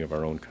the meaning of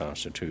our own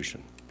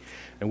Constitution.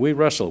 And we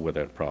wrestle with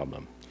that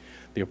problem.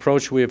 The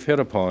approach we have hit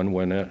upon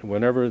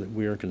whenever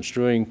we are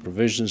construing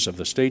provisions of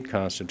the state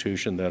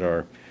constitution that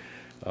are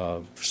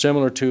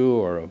similar to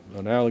or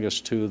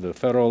analogous to the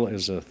federal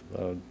is a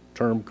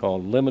term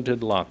called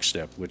limited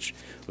lockstep, which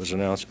was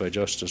announced by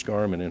Justice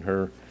Garman in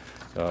her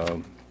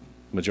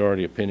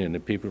majority opinion in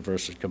People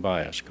versus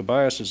Karmeier.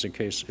 Karmeier is a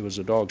case, it was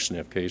a dog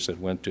sniff case that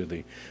went to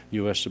the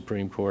U.S.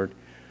 Supreme Court.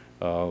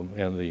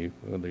 and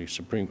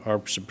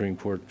our Supreme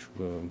Court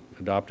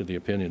adopted the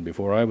opinion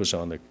before I was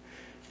on the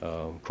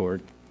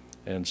court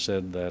and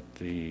said that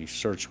the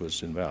search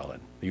was invalid.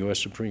 The U.S.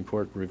 Supreme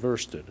Court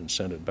reversed it and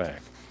sent it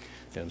back.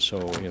 And so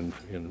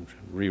in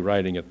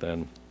rewriting it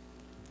then,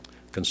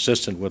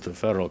 consistent with the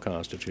federal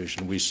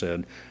Constitution, we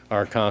said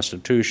our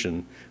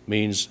Constitution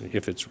means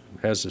if it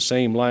has the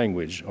same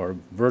language or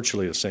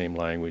virtually the same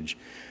language,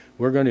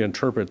 we're going to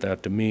interpret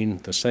that to mean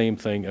the same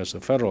thing as the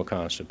federal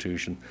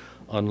Constitution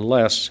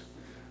unless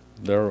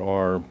there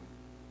are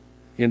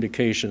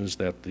indications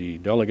that the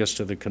delegates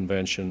to the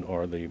convention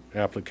or the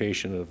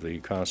application of the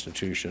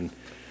Constitution,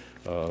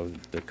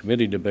 the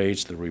committee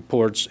debates, the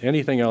reports,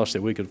 anything else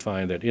that we could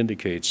find that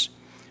indicates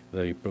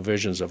the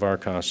provisions of our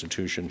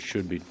Constitution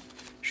should be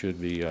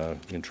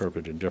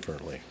interpreted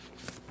differently.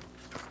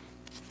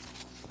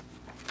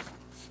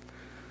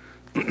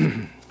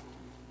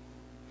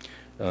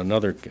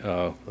 Another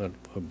a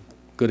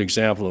good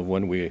example of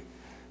when we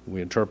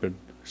interpret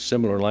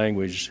similar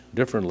language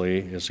differently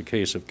is the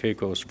case of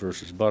Caicos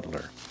versus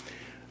Butler.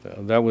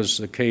 That was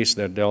the case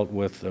that dealt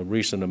with a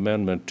recent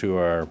amendment to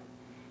our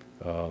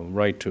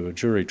right to a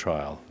jury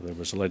trial. There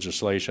was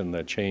legislation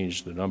that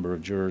changed the number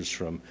of jurors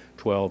from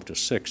 12 to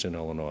 6 in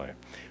Illinois.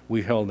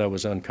 We held that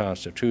was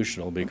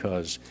unconstitutional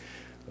because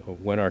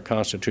when our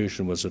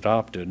Constitution was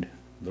adopted,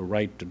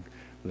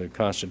 the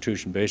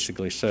Constitution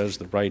basically says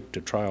the right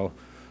to trial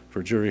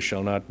for jury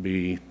shall not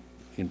be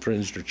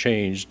infringed or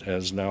changed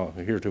as now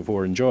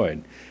heretofore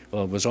enjoyed.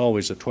 Well, it was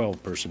always a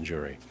 12-person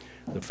jury.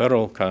 The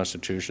federal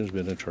Constitution has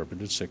been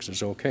interpreted 6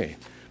 is okay,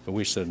 but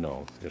we said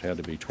no, it had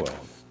to be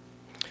 12.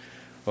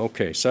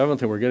 Okay,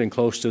 seventh, and we're getting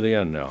close to the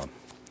end now.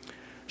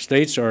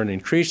 States are an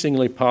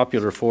increasingly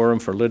popular forum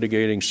for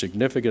litigating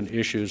significant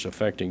issues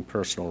affecting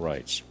personal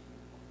rights.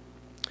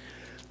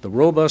 The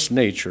robust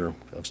nature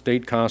of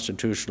state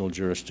constitutional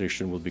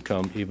jurisdiction will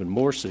become even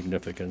more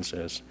significant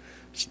as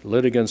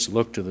litigants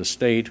look to the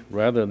state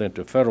rather than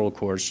to federal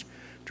courts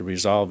to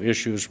resolve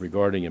issues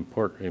regarding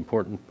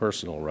important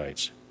personal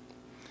rights.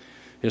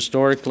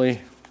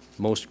 Historically,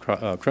 most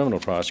criminal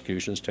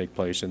prosecutions take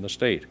place in the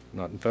state,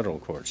 not in federal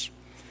courts.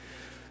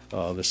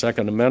 The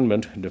Second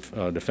Amendment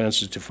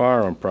defenses to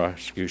firearm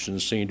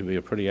prosecutions seem to be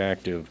a pretty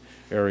active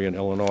area in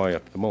Illinois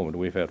at the moment.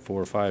 We've had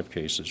 4 or 5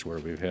 cases where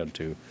we've had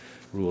to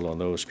rule on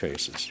those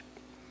cases.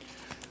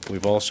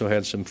 We've also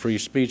had some free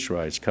speech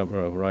rights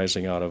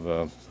rising out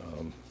of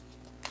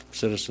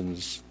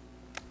citizens,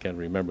 can't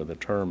remember the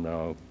term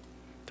now,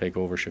 take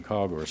over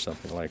Chicago or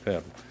something like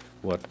that,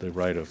 what the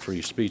right of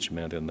free speech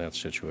meant in that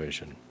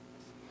situation.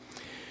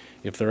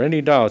 If there are any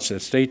doubts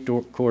that state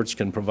courts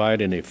can provide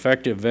an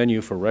effective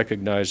venue for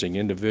recognizing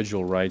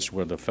individual rights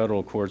where the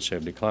federal courts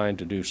have declined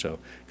to do so,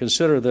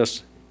 consider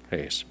this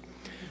case.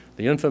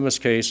 The infamous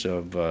case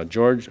of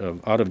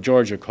out of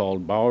Georgia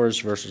called Bowers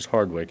versus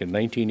Hardwick. In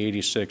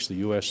 1986, the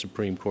U.S.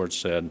 Supreme Court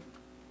said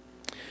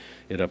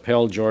it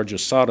upheld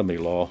Georgia's sodomy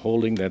law,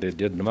 holding that it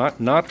did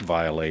not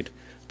violate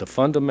the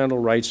fundamental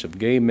rights of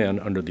gay men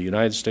under the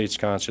United States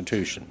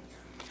Constitution.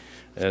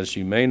 As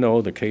you may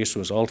know, the case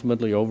was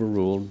ultimately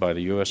overruled by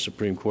the U.S.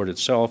 Supreme Court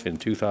itself in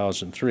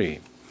 2003.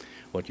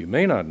 What you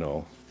may not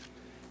know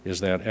is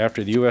that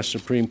after the U.S.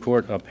 Supreme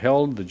Court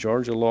upheld the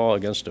Georgia law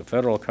against a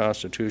federal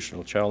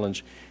constitutional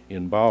challenge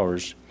in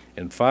Bowers,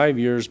 and 5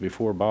 years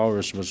before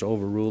Bowers was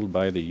overruled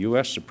by the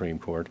U.S. Supreme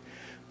Court,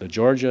 the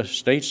Georgia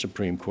State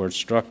Supreme Court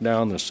struck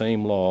down the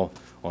same law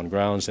on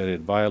grounds that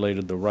it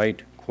violated the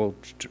right,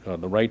 quote,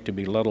 the right to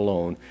be let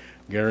alone,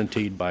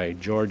 guaranteed by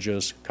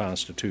Georgia's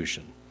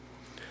Constitution.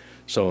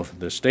 So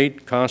the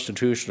state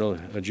constitutional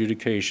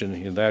adjudication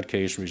in that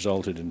case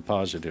resulted in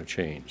positive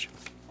change.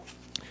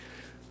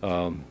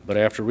 But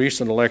after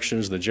recent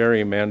elections, the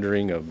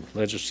gerrymandering of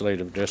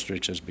legislative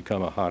districts has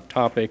become a hot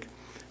topic.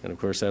 And of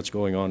course, that's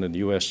going on in the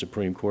U.S.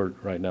 Supreme Court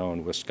right now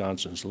in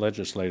Wisconsin's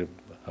legislative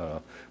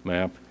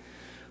map.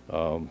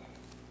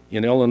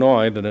 In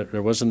Illinois,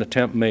 there was an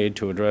attempt made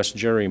to address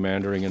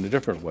gerrymandering in a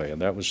different way,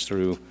 and that was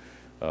through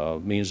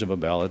means of a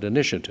ballot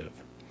initiative.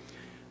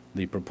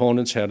 The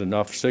proponents had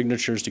enough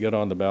signatures to get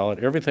on the ballot.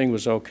 Everything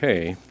was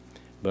okay,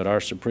 but our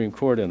Supreme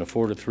Court in a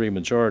 4-3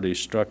 majority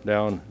struck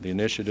down the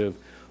initiative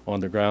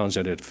on the grounds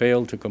that it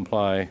failed to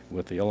comply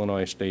with the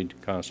Illinois state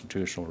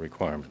constitutional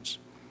requirements.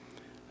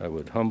 I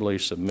would humbly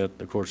submit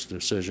the court's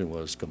decision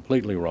was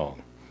completely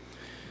wrong.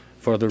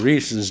 For the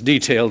reasons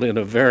detailed in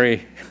a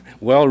very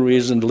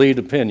well-reasoned lead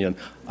opinion,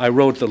 I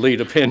wrote the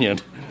lead opinion,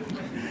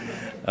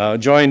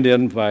 joined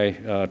in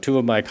by 2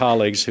 of my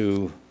colleagues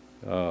who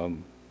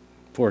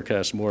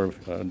forecast more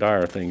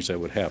dire things that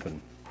would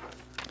happen.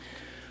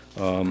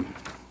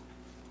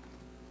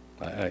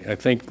 I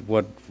think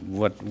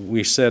what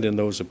we said in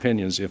those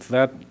opinions, if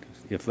that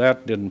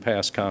didn't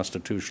pass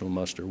constitutional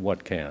muster,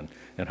 what can?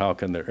 And how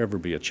can there ever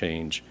be a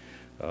change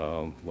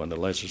when the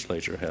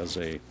legislature has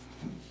a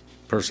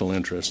personal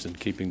interest in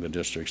keeping the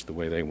districts the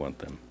way they want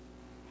them?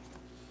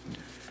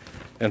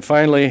 And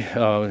finally,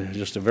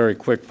 just a very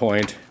quick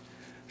point,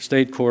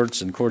 state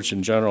courts and courts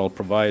in general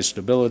provide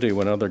stability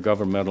when other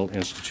governmental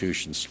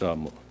institutions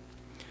stumble.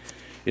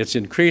 It's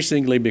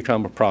increasingly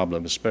become a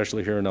problem,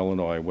 especially here in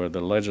Illinois, where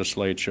the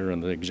legislature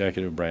and the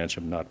executive branch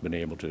have not been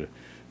able to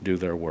do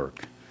their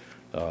work.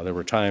 There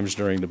were times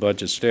during the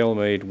budget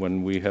stalemate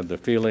when we had the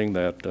feeling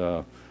that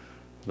the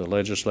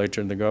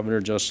legislature and the governor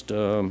just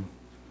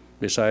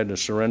decided to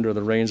surrender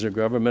the reins of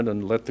government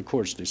and let the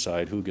courts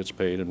decide who gets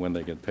paid and when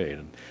they get paid.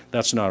 And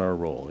that's not our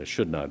role. It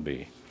should not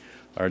be.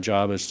 Our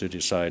job is to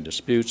decide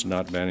disputes,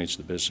 not manage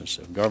the business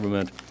of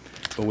government.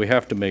 But we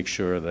have to make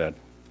sure that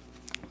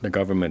the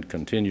government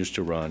continues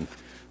to run,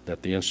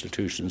 that the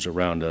institutions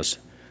around us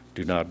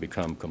do not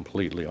become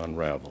completely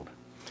unraveled.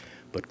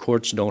 But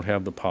courts don't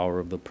have the power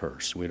of the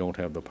purse. We don't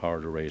have the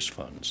power to raise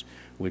funds.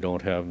 We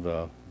don't have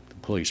the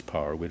police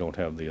power. We don't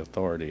have the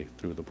authority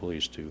through the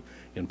police to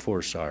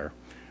enforce our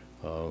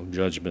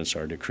judgments,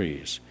 our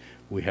decrees.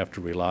 We have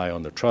to rely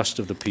on the trust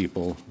of the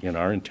people in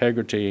our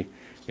integrity,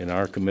 in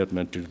our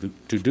commitment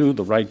to do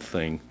the right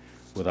thing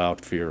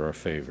without fear or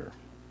favor.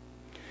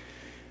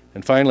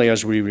 And finally,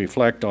 as we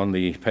reflect on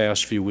the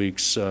past few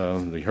weeks,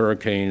 the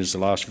hurricanes, the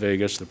Las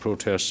Vegas, the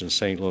protests in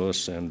St.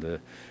 Louis, and the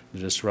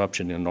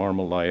disruption in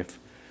normal life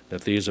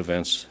that these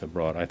events have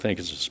brought, I think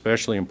it's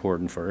especially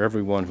important for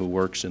everyone who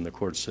works in the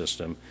court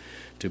system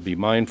to be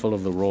mindful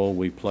of the role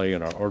we play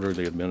in our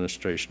orderly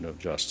administration of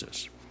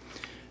justice.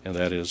 And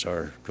that is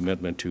our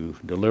commitment to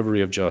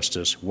delivery of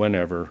justice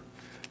whenever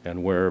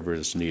and wherever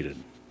it's needed.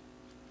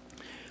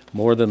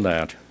 More than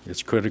that,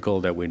 it's critical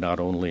that we not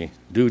only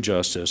do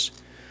justice,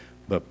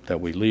 but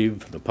that we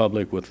leave the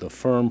public with the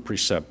firm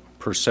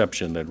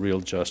perception that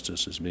real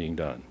justice is being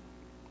done.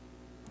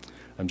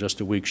 I'm just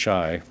a week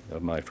shy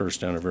of my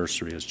first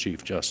anniversary as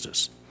Chief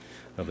Justice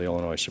of the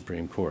Illinois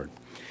Supreme Court.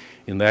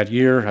 In that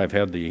year, I've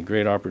had the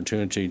great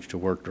opportunity to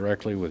work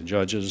directly with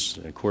judges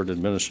and court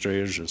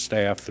administrators and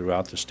staff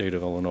throughout the state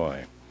of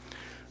Illinois.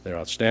 They're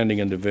outstanding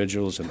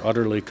individuals and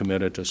utterly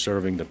committed to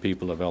serving the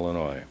people of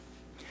Illinois.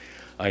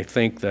 I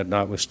think that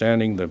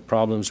notwithstanding the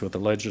problems with the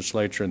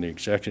legislature and the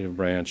executive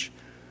branch,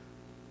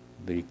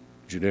 the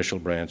judicial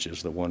branch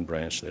is the one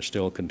branch that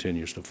still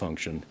continues to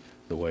function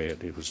the way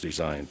it was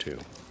designed to.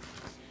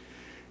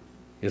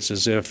 It's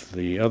as if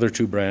the other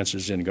two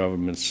branches in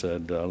government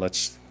said,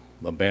 let's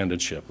abandon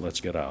ship, let's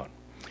get out.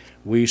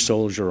 We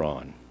soldier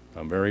on.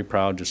 I'm very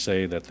proud to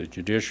say that the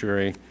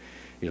judiciary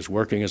is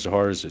working as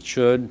hard as it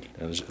should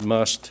and as it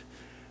must,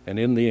 and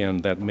in the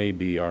end, that may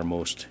be our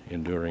most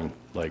enduring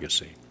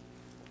legacy.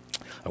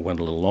 I went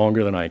a little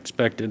longer than I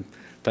expected.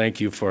 Thank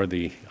you for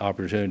the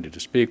opportunity to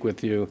speak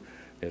with you.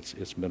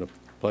 It's been a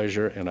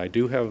pleasure, and I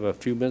do have a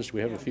few minutes.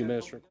 We have a few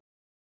minutes.